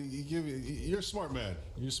 You're a smart man.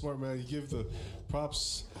 You're a smart man. You give the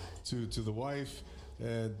props to the wife.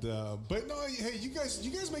 And but no, hey, you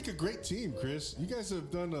guys make a great team, Chris. You guys have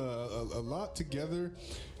done a lot together,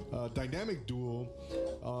 dynamic duo.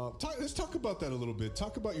 Let's talk about that a little bit.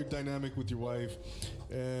 Talk about your dynamic with your wife,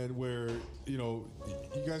 and where you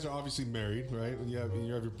guys are obviously married, right? And you have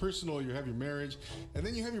your personal, you have your marriage, and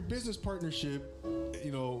then you have your business partnership.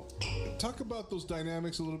 Talk about those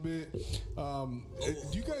dynamics a little bit. Are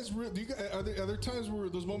there times where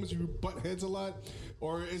those moments you butt heads a lot,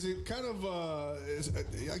 or is it kind of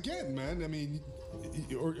again, man? I mean,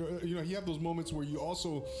 or you have those moments where you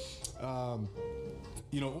also.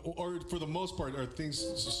 Or for the most part, are things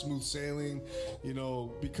smooth sailing?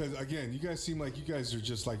 Because again, you guys seem like you guys are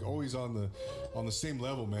just like always on the same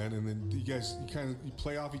level, man. And then you guys you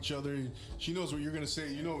play off each other. She knows what you're gonna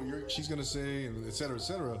say, what she's gonna say, and et cetera, et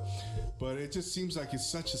cetera. But it just seems like it's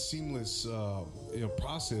such a seamless,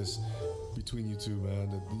 process between you two,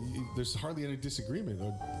 man. There's hardly any disagreement.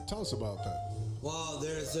 Tell us about that. Well,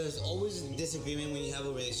 there's always a disagreement when you have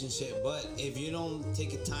a relationship, but if you don't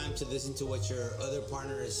take the time to listen to what your other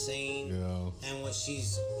partner is saying and what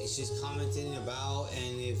she's commenting about,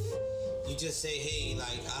 and if you just say, hey,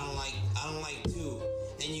 like I don't like two,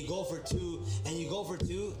 and you go for two,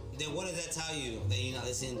 then what does that tell you? That you're not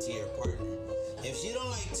listening to your partner. If she don't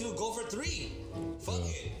like two, go for three. Fuck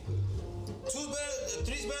it.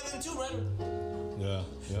 Three's better than two, right?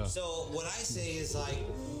 Yeah. So what I say is like,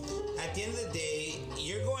 at the end of the day,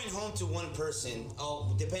 you're going home to one person.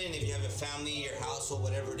 Oh, depending if you have a family, your household,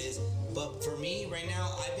 whatever it is. But for me, right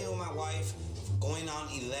now, I've been with my wife going on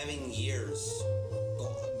 11 years.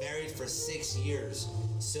 Married for 6 years.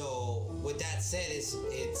 So with that said, it's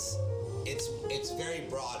very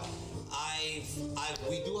broad.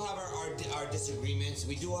 We do have our disagreements.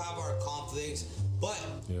 We do have our conflicts, but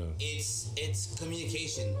it's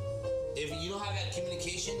communication. If you don't have that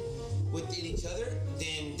communication within each other,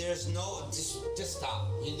 then there's no just stop.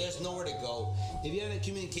 There's nowhere to go. If you have that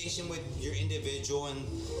communication with your individual and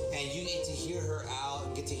you get to hear her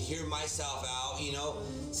out, get to hear myself out,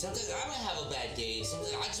 sometimes I might have a bad day.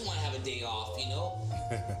 Sometimes I just want to have a day off.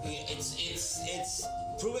 It's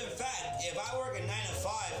proven fact. If I work a 9 to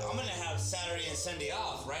 5, I'm gonna have Saturday and Sunday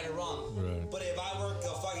off, right or wrong. Right. But if I work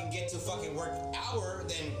get to work hour,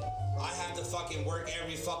 then I have to fucking work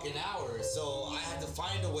every fucking hour. So I have to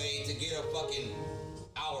find a way to get a fucking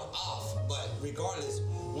hour off. But regardless,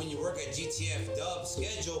 when you work at GTF Dub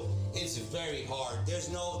schedule, it's very hard. There's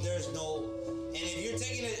no and if you're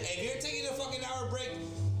taking a fucking hour break,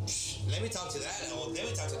 let me talk to that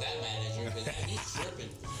manager, because he's tripping.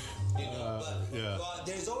 But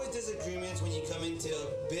there's always disagreements when you come into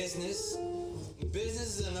business.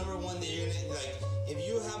 Business is the number one that you're gonna like. If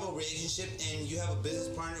you have a relationship and you have a business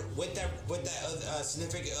partner with that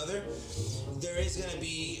significant other, there is gonna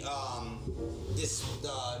be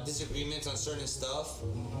disagreements on certain stuff.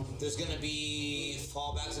 There's gonna be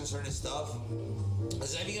fallbacks on certain stuff.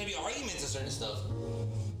 There's gonna be arguments on certain stuff.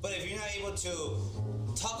 But if you're not able to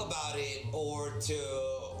talk about it or to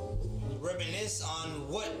reminisce on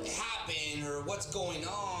what happened or what's going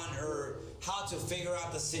on or how to figure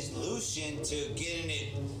out the solution to getting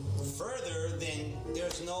it further, then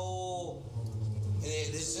there's no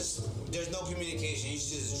communication. You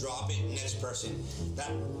should just drop it next person.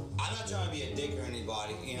 I'm not trying to be a dick or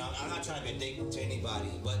anybody, I'm not trying to be a dick to anybody,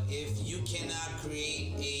 but if you cannot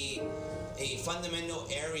create a fundamental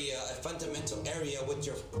area with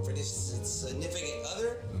your significant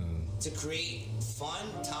other to create fun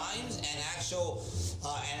times and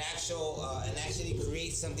actually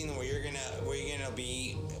create something where you're gonna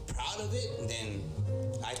be proud of it, then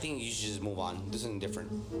I think you should just move on. Do something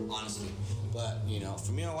different, honestly. But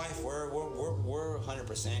for me and my wife, we're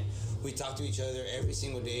 100%. We talk to each other every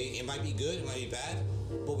single day. It might be good, it might be bad,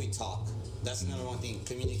 but we talk. That's the number one thing.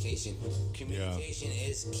 Communication. Communication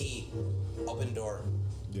is key. Open door.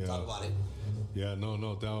 Talk about it. Yeah,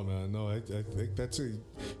 no doubt, man. No, I think that's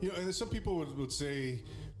and some people would say,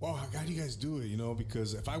 wow, how do you guys do it?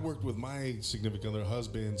 Because if I worked with my significant other,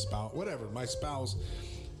 husband, spouse, whatever, my spouse,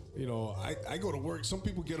 I go to work. Some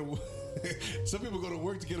people go to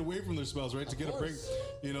work to get away from their spouse, right? To get a break,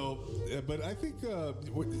 But I think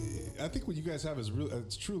what you guys have is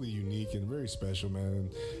it's truly unique and very special, man.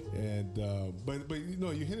 But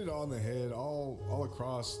you hit it all on the head, all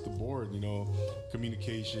across the board.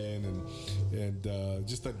 Communication and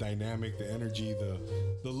just the dynamic, the energy,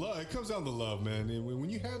 the love. It comes down to love, man. And when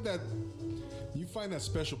you have that, you find that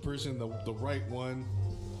special person, the right one.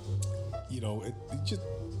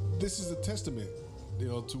 This is a testament,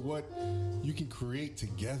 to what you can create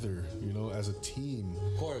together, as a team.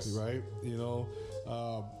 Of course. Right?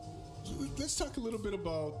 Let's talk a little bit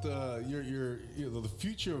about the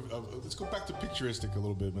future of. Let's go back to Picturistic a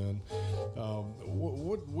little bit, man.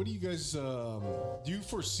 What do you guys do? You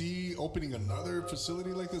foresee opening another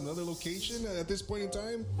facility like this, another location at this point in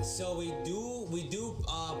time? So we do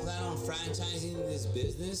plan on franchising this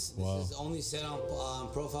business. Wow. This is only set on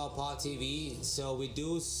Profile Pod TV. So we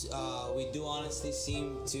do honestly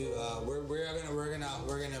seem to we're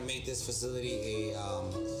gonna make this facility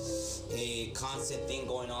a constant thing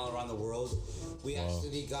going on around the world. We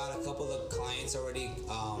actually got a couple of clients already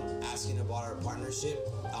asking about our partnership.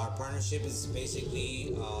 Our partnership is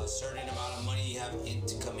basically a certain amount of money you have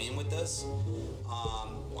to come in with us.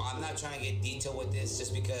 I'm not trying to get detailed with this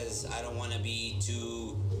just because I don't want to be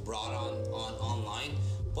too broad on online.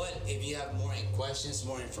 But if you have more questions,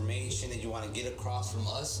 more information that you want to get across from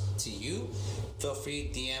us to you, feel free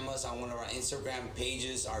to DM us on one of our Instagram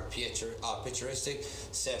pages, our Picturistic,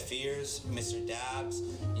 Sephirs, Mr. Dabs,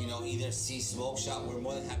 either C Smoke Shop. We're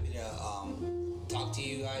more than happy talk to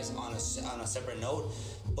you guys on a separate note.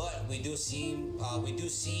 But we do see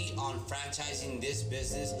on franchising this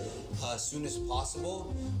business as soon as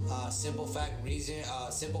possible. Simple fact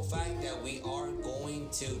that we are going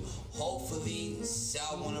to hopefully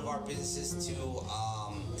sell one of our businesses to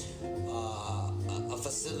a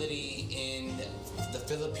facility in the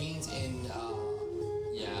Philippines.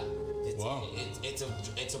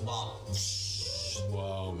 It's a bomb.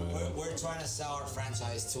 Wow, man. We're trying to sell our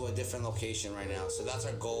franchise to a different location right now, so that's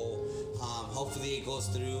our goal. Hopefully it goes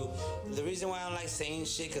through. The reason why I don't like saying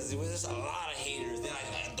shit, because there was just a lot of haters. They're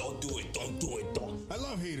like, man, don't do it. I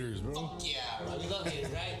love haters, bro. Fuck yeah, bro. We love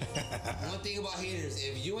haters, right? One thing about haters,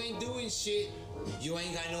 if you ain't doing shit, you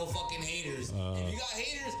ain't got no fucking haters. If you got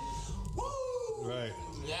haters, woo! Right.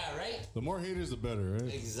 Yeah, right? The more haters, the better,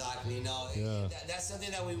 right? Exactly. No, Yeah. That's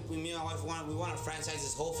something that we, me and my wife want. We want to franchise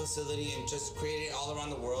this whole facility and just create it all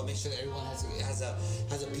around the world. Make sure that everyone has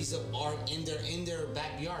a piece of art in their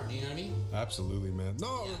backyard. You know what I mean? Absolutely, man.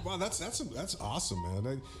 No, wow, that's awesome,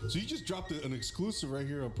 man. So you just dropped an exclusive right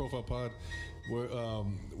here on Profile Pod,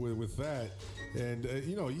 with that, and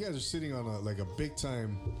you know, you guys are sitting on a big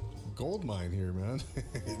time gold mine here, man.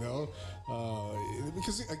 You know,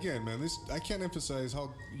 because again, man, I can't emphasize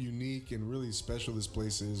how unique and really special this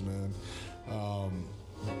place is, man.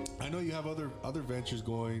 I know you have other ventures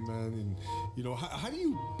going, man, and you know, how do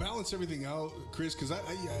you balance everything out, Chris? Because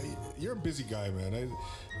you're a busy guy, man.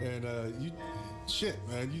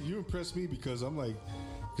 You impress me because I'm like,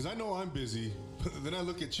 because I know I'm busy, but then I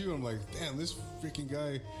look at you, I'm like, damn, this freaking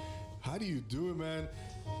guy. How do you do it, man?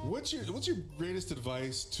 What's your greatest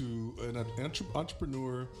advice to an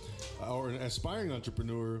entrepreneur or an aspiring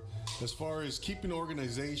entrepreneur as far as keeping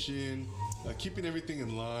organization, keeping everything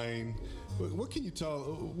in line? What can you tell?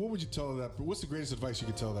 What would you tell that? What's the greatest advice you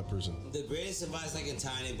could tell that person? The greatest advice I can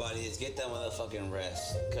tell anybody is get them with a fucking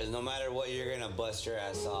rest. Because no matter what, you're gonna bust your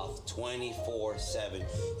ass off 24/7.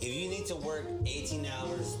 If you need to work 18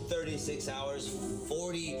 hours, 36 hours,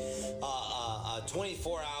 40,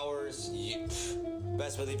 24 hours,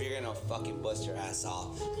 best believe you're gonna fucking bust your ass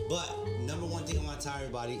off. But number one thing I want to tell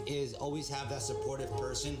everybody is always have that supportive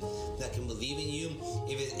person that can believe in you.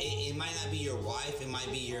 If it might not be your wife, it might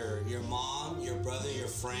be your mom, your brother, your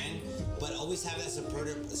friend, but always have that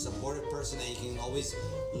supportive person that you can always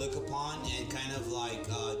look upon and kind of like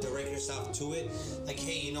direct yourself to it. Like,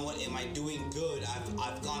 hey, you know what? Am I doing good?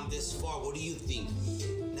 I've gone this far. What do you think?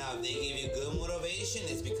 Now, if they give you good motivation,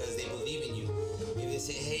 it's because they believe in you. If they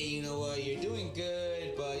say, hey, you know what, you're doing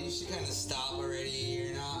good, but you should kind of stop already,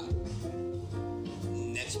 you're not.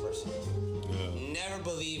 Next person. Yeah. Never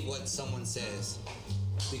believe what someone says.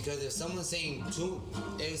 Because if someone says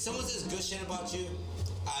good shit about you,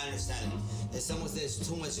 I understand it. If someone says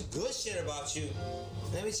too much good shit about you,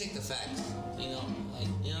 let me check the facts. You know what I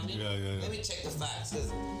mean? Yeah. Let me check the facts,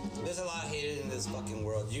 because there's a lot of haters in this fucking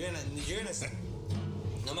world. You're gonna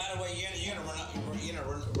no matter what, you're gonna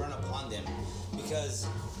run upon them, because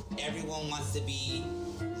everyone wants to be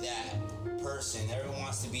that person. Everyone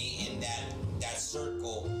wants to be in that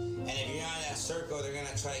circle. And if you're not in that circle, they're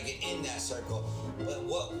gonna try to get in that circle. But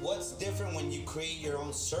what's different when you create your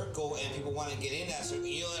own circle and people want to get in that circle?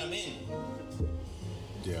 You let them in.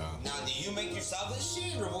 Yeah. Now, do you make yourself a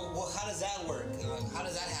shit, or how does that work? How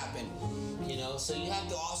does that happen? You know, so you have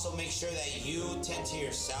to also make sure that you tend to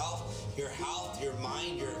yourself, your health, your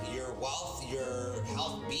mind, your wealth, your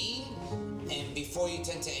health being, and before you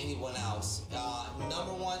tend to anyone else.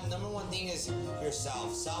 Number one thing is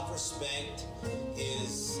yourself. Self-respect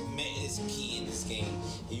is key in this game.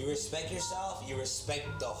 You respect yourself, you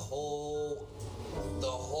respect the whole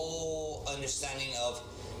understanding of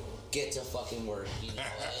get to fucking work, you know.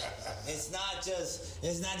 It's not just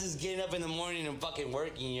getting up in the morning and fucking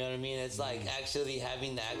working, you know what I mean? It's like actually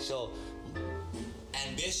having the actual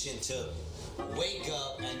ambition to wake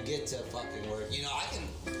up and get to fucking work. You know, I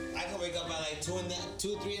can wake up at like 2,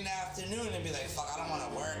 3 in the afternoon and be like, fuck, I don't want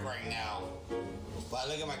to work right now. But I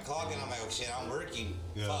look at my clock and I'm like, oh shit, I'm working.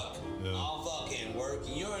 Yeah, Fuck, yeah. I'm fucking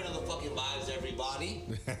working. You already know the fucking vibes, everybody.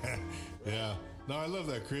 Yeah. No, I love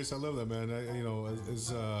that, Chris. I love that, man.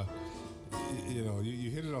 You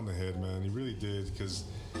hit it on the head, man. You really did, because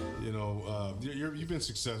you've been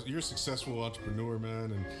successful. You're a successful entrepreneur,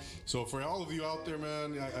 man. And so for all of you out there,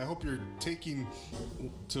 man, I hope you're taking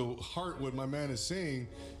to heart what my man is saying,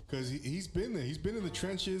 because he's been there. He's been in the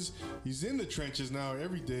trenches. He's in the trenches now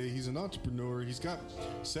every day. He's an entrepreneur. He's got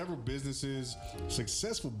several businesses,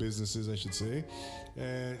 successful businesses, I should say,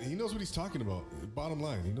 and he knows what he's talking about. Bottom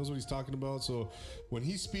line, he knows what he's talking about. So when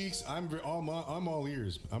he speaks, I'm all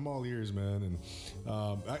ears. I'm all ears, man. And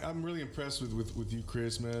I'm really impressed with you,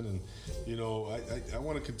 Chris, man. And you know, I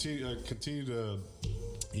want to continue to,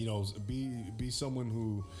 you know, be someone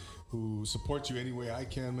who supports you any way I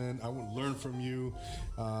can, man. I want to learn from you,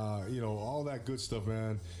 you know, all that good stuff,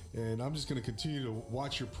 man. And I'm just going to continue to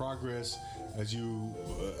watch your progress as you,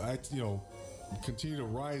 you know, continue to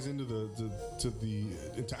rise into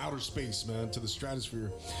into outer space, man, to the stratosphere.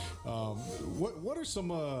 What are some?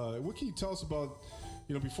 What can you tell us about?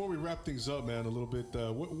 You know, before we wrap things up, man, a little bit.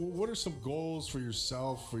 What are some goals for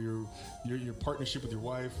yourself, for your partnership with your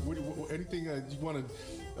wife? Anything you want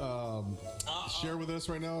to share with us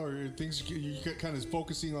right now, or things you kind of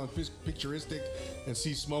focusing on Picturistic and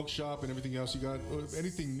see Smoke Shop and everything else you got?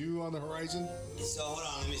 Anything new on the horizon? So hold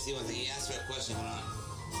on, let me see one thing. You asked me a question. Hold on.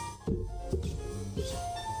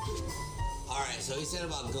 All right, so he said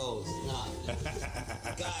about goals. No,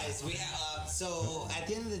 guys, we have. So at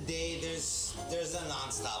the end of the day, there's a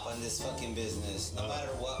nonstop on this fucking business. No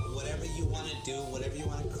matter what, whatever you want to do, whatever you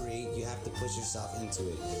want to create, you have to push yourself into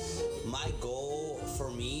it. My goal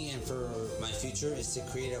for me and for my future is to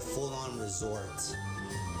create a full-on resort.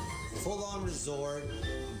 Full-on resort,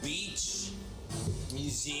 beach,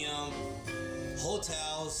 museum,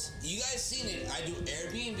 hotels. You guys seen it. I do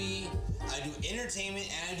Airbnb, I do entertainment,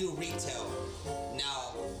 and I do retail.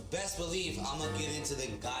 Now, best believe I'm gonna get into the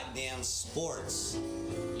goddamn sports.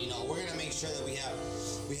 You know, we're gonna make sure that we have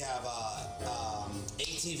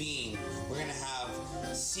ATVing, we're gonna have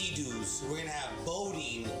sea-doos, we're gonna have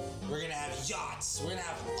boating, we're gonna have yachts, we're gonna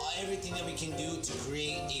have everything that we can do to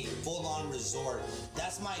create a full-on resort.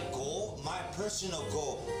 That's my goal, my personal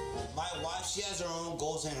goal. My wife, she has her own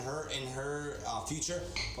goals in her future,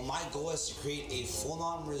 but my goal is to create a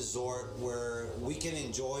full-on resort where we can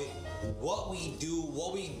enjoy what we do,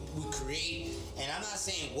 what we create. And I'm not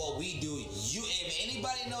saying what we do. If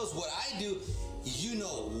anybody knows what I do, you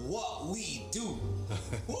know what we do.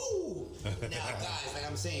 Woo! Now, guys, like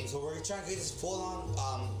I'm saying, so we're trying to get this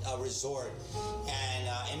full-on resort, and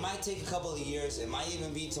it might take a couple of years. It might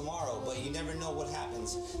even be tomorrow, but you never know what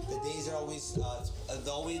happens. The days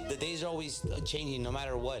are always changing, no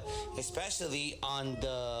matter what. Especially on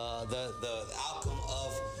the outcome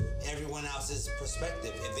of everyone else's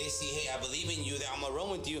perspective. If they see, hey, I believe in you, that I'm gonna run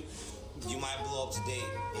with you, you might blow up today.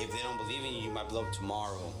 If they don't believe in you, you might blow up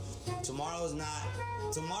tomorrow. Tomorrow is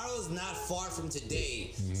not far from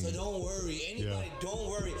today. So don't worry. Anybody, don't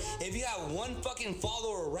worry. If you have one fucking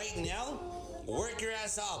follower right now, work your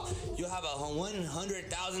ass off. You'll have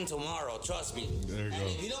 100,000 tomorrow. Trust me. There you go.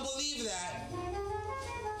 If you don't believe that,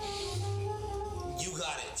 you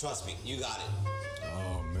got it. Trust me. You got it.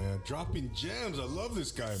 Oh man, dropping gems. I love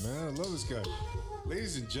this guy, man. I love this guy.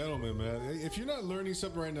 Ladies and gentlemen, man, if you're not learning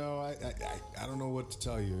something right now, I don't know what to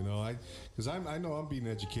tell you. You know, because I know I'm being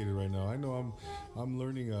educated right now. I know I'm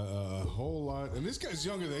learning a whole lot. And this guy's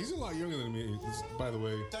younger than, he's a lot younger than me, by the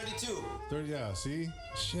way. 32. 30, yeah. See,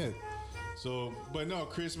 shit. So, but no,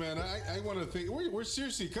 Chris, man, I want to thank. We're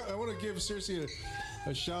seriously. I want to give seriously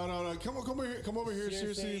a shout out. Come over here,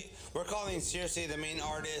 seriously. We're calling Seriously the main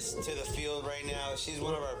artist to the field right now. She's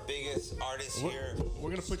one of our biggest artists here. We're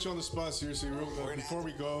gonna put you on the spot, seriously. Before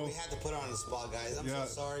we go, we had to put her on the spot, guys. I'm so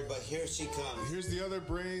sorry, but here she comes. Here's the other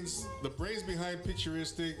brains, the brains behind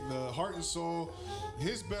Picturistic, the heart and soul,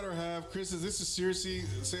 his better half. Chris, this is Seriously.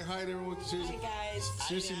 Say hi to everyone. Seriously. Hi guys.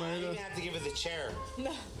 Seriously, I didn't have to give her the chair.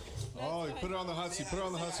 No. Oh, you put it on the hot seat. Put it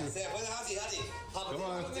on the hot seat. Put the hot seat. Come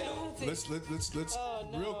on. Let's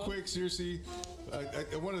real quick, seriously.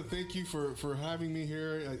 I want to thank you for having me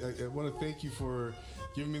here. I want to thank you for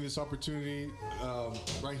giving me this opportunity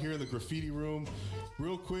right here in the graffiti room.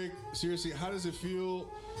 Real quick, seriously, how does it feel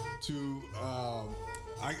to?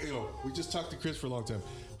 We just talked to Chris for a long time.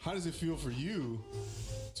 How does it feel for you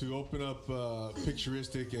to open up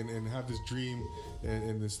Picturistic and have this dream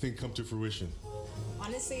and this thing come to fruition?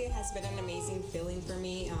 Honestly, it has been an amazing feeling for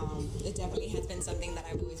me. It definitely has been something that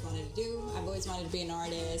I've always wanted to do. I've always wanted to be an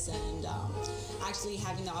artist, and actually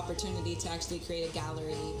having the opportunity to actually create a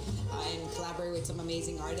gallery and collaborate with some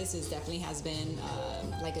amazing artists definitely has been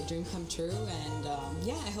like a dream come true. And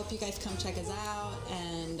I hope you guys come check us out.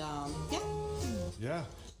 And Yeah.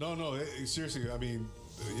 No. Seriously, I mean,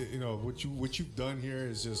 you know what you've done here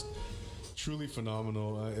is just truly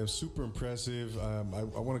phenomenal. It's super impressive. I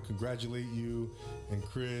want to congratulate you and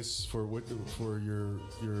Chris for your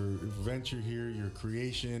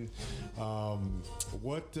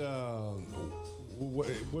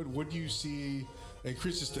what do you see? And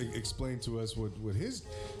Chris just explained to us what his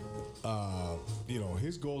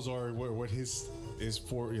his goals are, what his is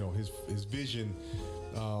for, his vision.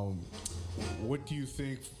 What do you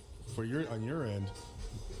think on your end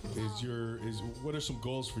is what are some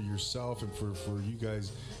goals for yourself and for you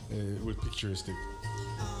guys with Picturistic?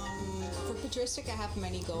 For Picturistic, I have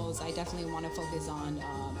many goals. I definitely want to focus on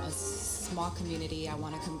a small community. I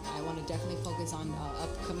want to definitely focus on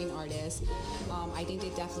upcoming artists. I think they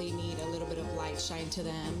definitely need a little bit of light shine to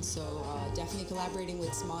them. So definitely collaborating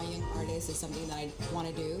with small young artists is something that I want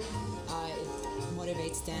to do. It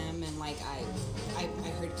motivates them, and like I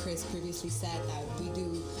heard Chris previously said that we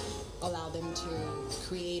do allow them to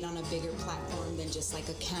create on a bigger platform than just like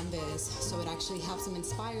a canvas. So it actually helps them,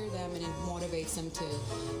 inspire them, and it motivates them to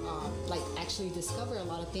actually discover a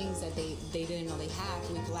lot of things that they didn't know they had.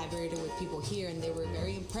 We collaborated with people here, and they were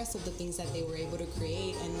very impressed with the things that they were able to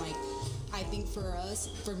create. And I think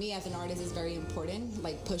for me as an artist, is very important,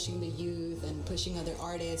 like pushing the youth and pushing other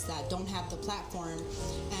artists that don't have the platform,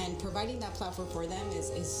 and providing that platform for them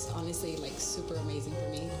is honestly like super amazing for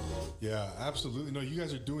me. Yeah, absolutely. No, you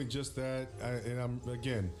guys are doing just that, and I'm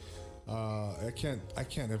again. I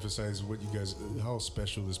can't emphasize how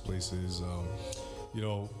special this place is.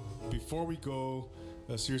 Before we go,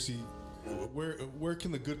 seriously, where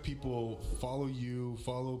can the good people follow you,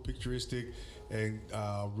 follow Picturistic, and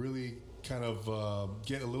really kind of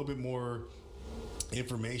get a little bit more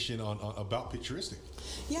information about Picturistic?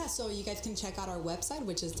 Yeah, so you guys can check out our website,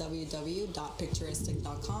 which is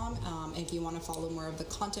www.picturistic.com. If you want to follow more of the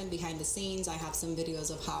content behind the scenes, I have some videos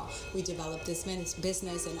of how we develop this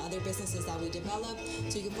business and other businesses that we develop.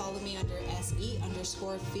 So you can follow me under SE_Fierce,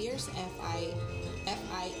 FIERC,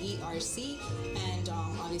 and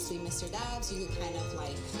obviously Mr. Dabs. You can kind of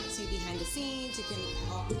like see behind the scenes. You can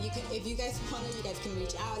if you guys want to, you guys can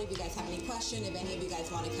reach out if you guys have any question. If any of you guys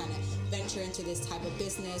want to kind of venture into this type of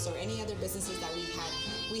business or any other businesses that we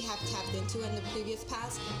have tapped into in the previous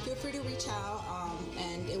past, feel free to reach out,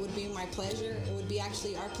 and it would be my pleasure. It would be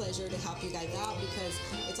actually our pleasure to help you guys out, because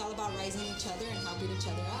it's all about rising each other and helping each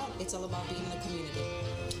other out. It's all about being in a community.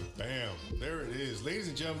 Bam, there it is. Ladies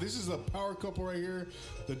and gentlemen, this is a power couple right here,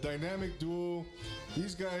 the dynamic duo.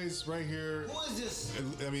 These guys right here. Who is this?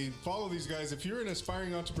 I mean, follow these guys. If you're an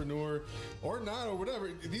aspiring entrepreneur or not or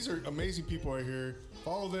whatever, these are amazing people right here.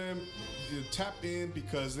 Follow them. Tap in,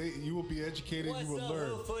 because you will be educated. What's you will up,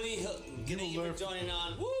 learn. Little Footy? Good to you for joining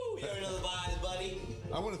on. Woo! You already know the vibes, buddy.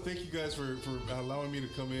 I want to thank you guys for allowing me to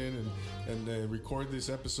come in and record this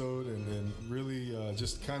episode and really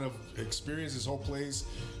just kind of experience this whole place.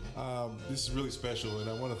 This is really special, and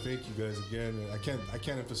I want to thank you guys again. I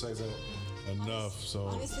can't emphasize that enough. So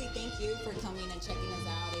honestly, thank you for coming and checking us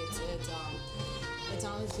out. It's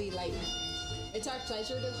honestly like, it's our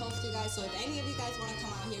pleasure to host you guys. So if any of you guys want to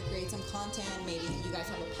come out here, create some content, maybe you guys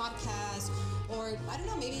have a podcast, or I don't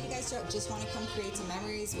know, maybe you guys just want to come create some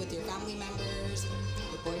memories with your family members,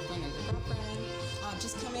 your boyfriend or your girlfriend,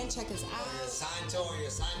 just come in, check us out. Or your Sancho or your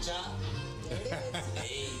Sancha. There it is.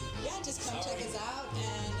 Hey. Yeah, just come check us out,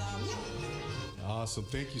 and yeah. awesome.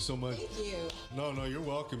 Thank you so much. Thank you. No, you're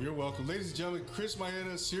welcome. You're welcome. Ladies and gentlemen, Chris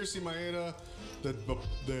Maeda, Circe Maeda,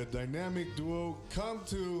 the dynamic duo. Come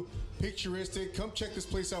to Picturistic. Come check this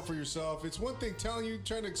place out for yourself. It's one thing telling you,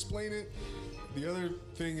 trying to explain it. The other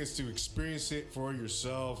thing is to experience it for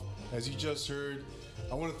yourself. As you just heard,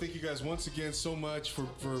 I want to thank you guys once again so much for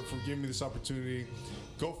giving me this opportunity.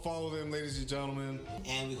 Go follow them, ladies and gentlemen.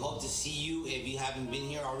 And we hope to see you, if you haven't been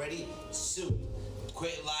here already, soon.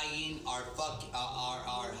 Quit lagging. Our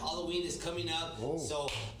Halloween is coming up. Oh. So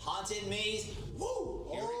Haunted Maze, woo!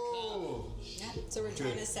 Here it comes. Yeah, so we're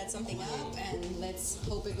trying to set something up, and let's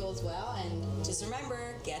hope it goes well. And just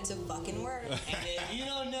remember, get to fucking work. And if you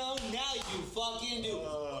don't know, now you fucking do.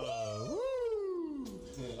 Woo!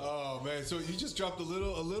 Oh man, so you just dropped a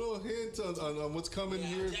little hint on what's coming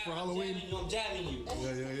here for Halloween. I'm jamming you.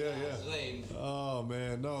 Yeah. Oh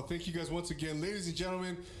man, no, thank you guys once again, ladies and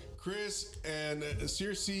gentlemen. Chris and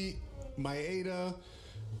Circe Maeda.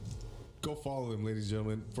 Go follow them, ladies and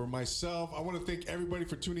gentlemen. For myself, I want to thank everybody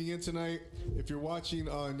for tuning in tonight. If you're watching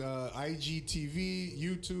on IGTV,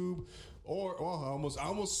 YouTube, or I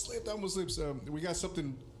almost slipped. We got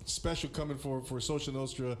something special coming for Social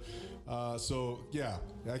Nostra. So yeah,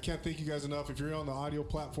 I can't thank you guys enough. If you're on the audio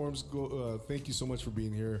platforms, go. Thank you so much for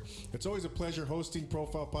being here. It's always a pleasure hosting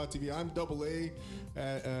Profile Pod TV. I'm Double A,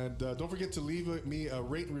 and don't forget to leave me a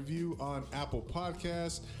rate and review on Apple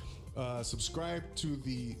Podcasts. subscribe to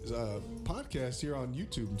the podcast here on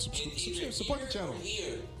YouTube. And support the channel.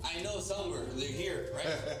 Here, I know somewhere they're here, right?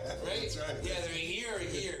 Right? That's right. Yeah, they're here.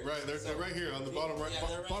 Right, they're right here on the bottom right,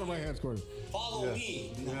 bottom right hand corner. Follow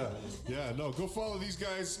me. No, go follow these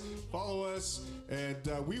guys. Follow us, and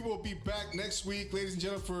we will be back next week, ladies and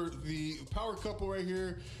gentlemen, for the power couple right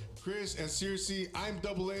here, Chris and Circe. I'm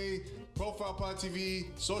Double A, Profile Pod TV,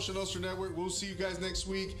 Social Nostra Network. We'll see you guys next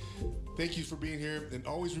week. Thank you for being here, and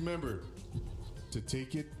always remember to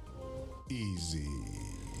take it easy.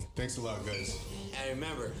 Thanks a lot, guys. And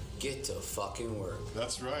remember, get to fucking work.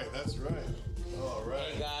 That's right.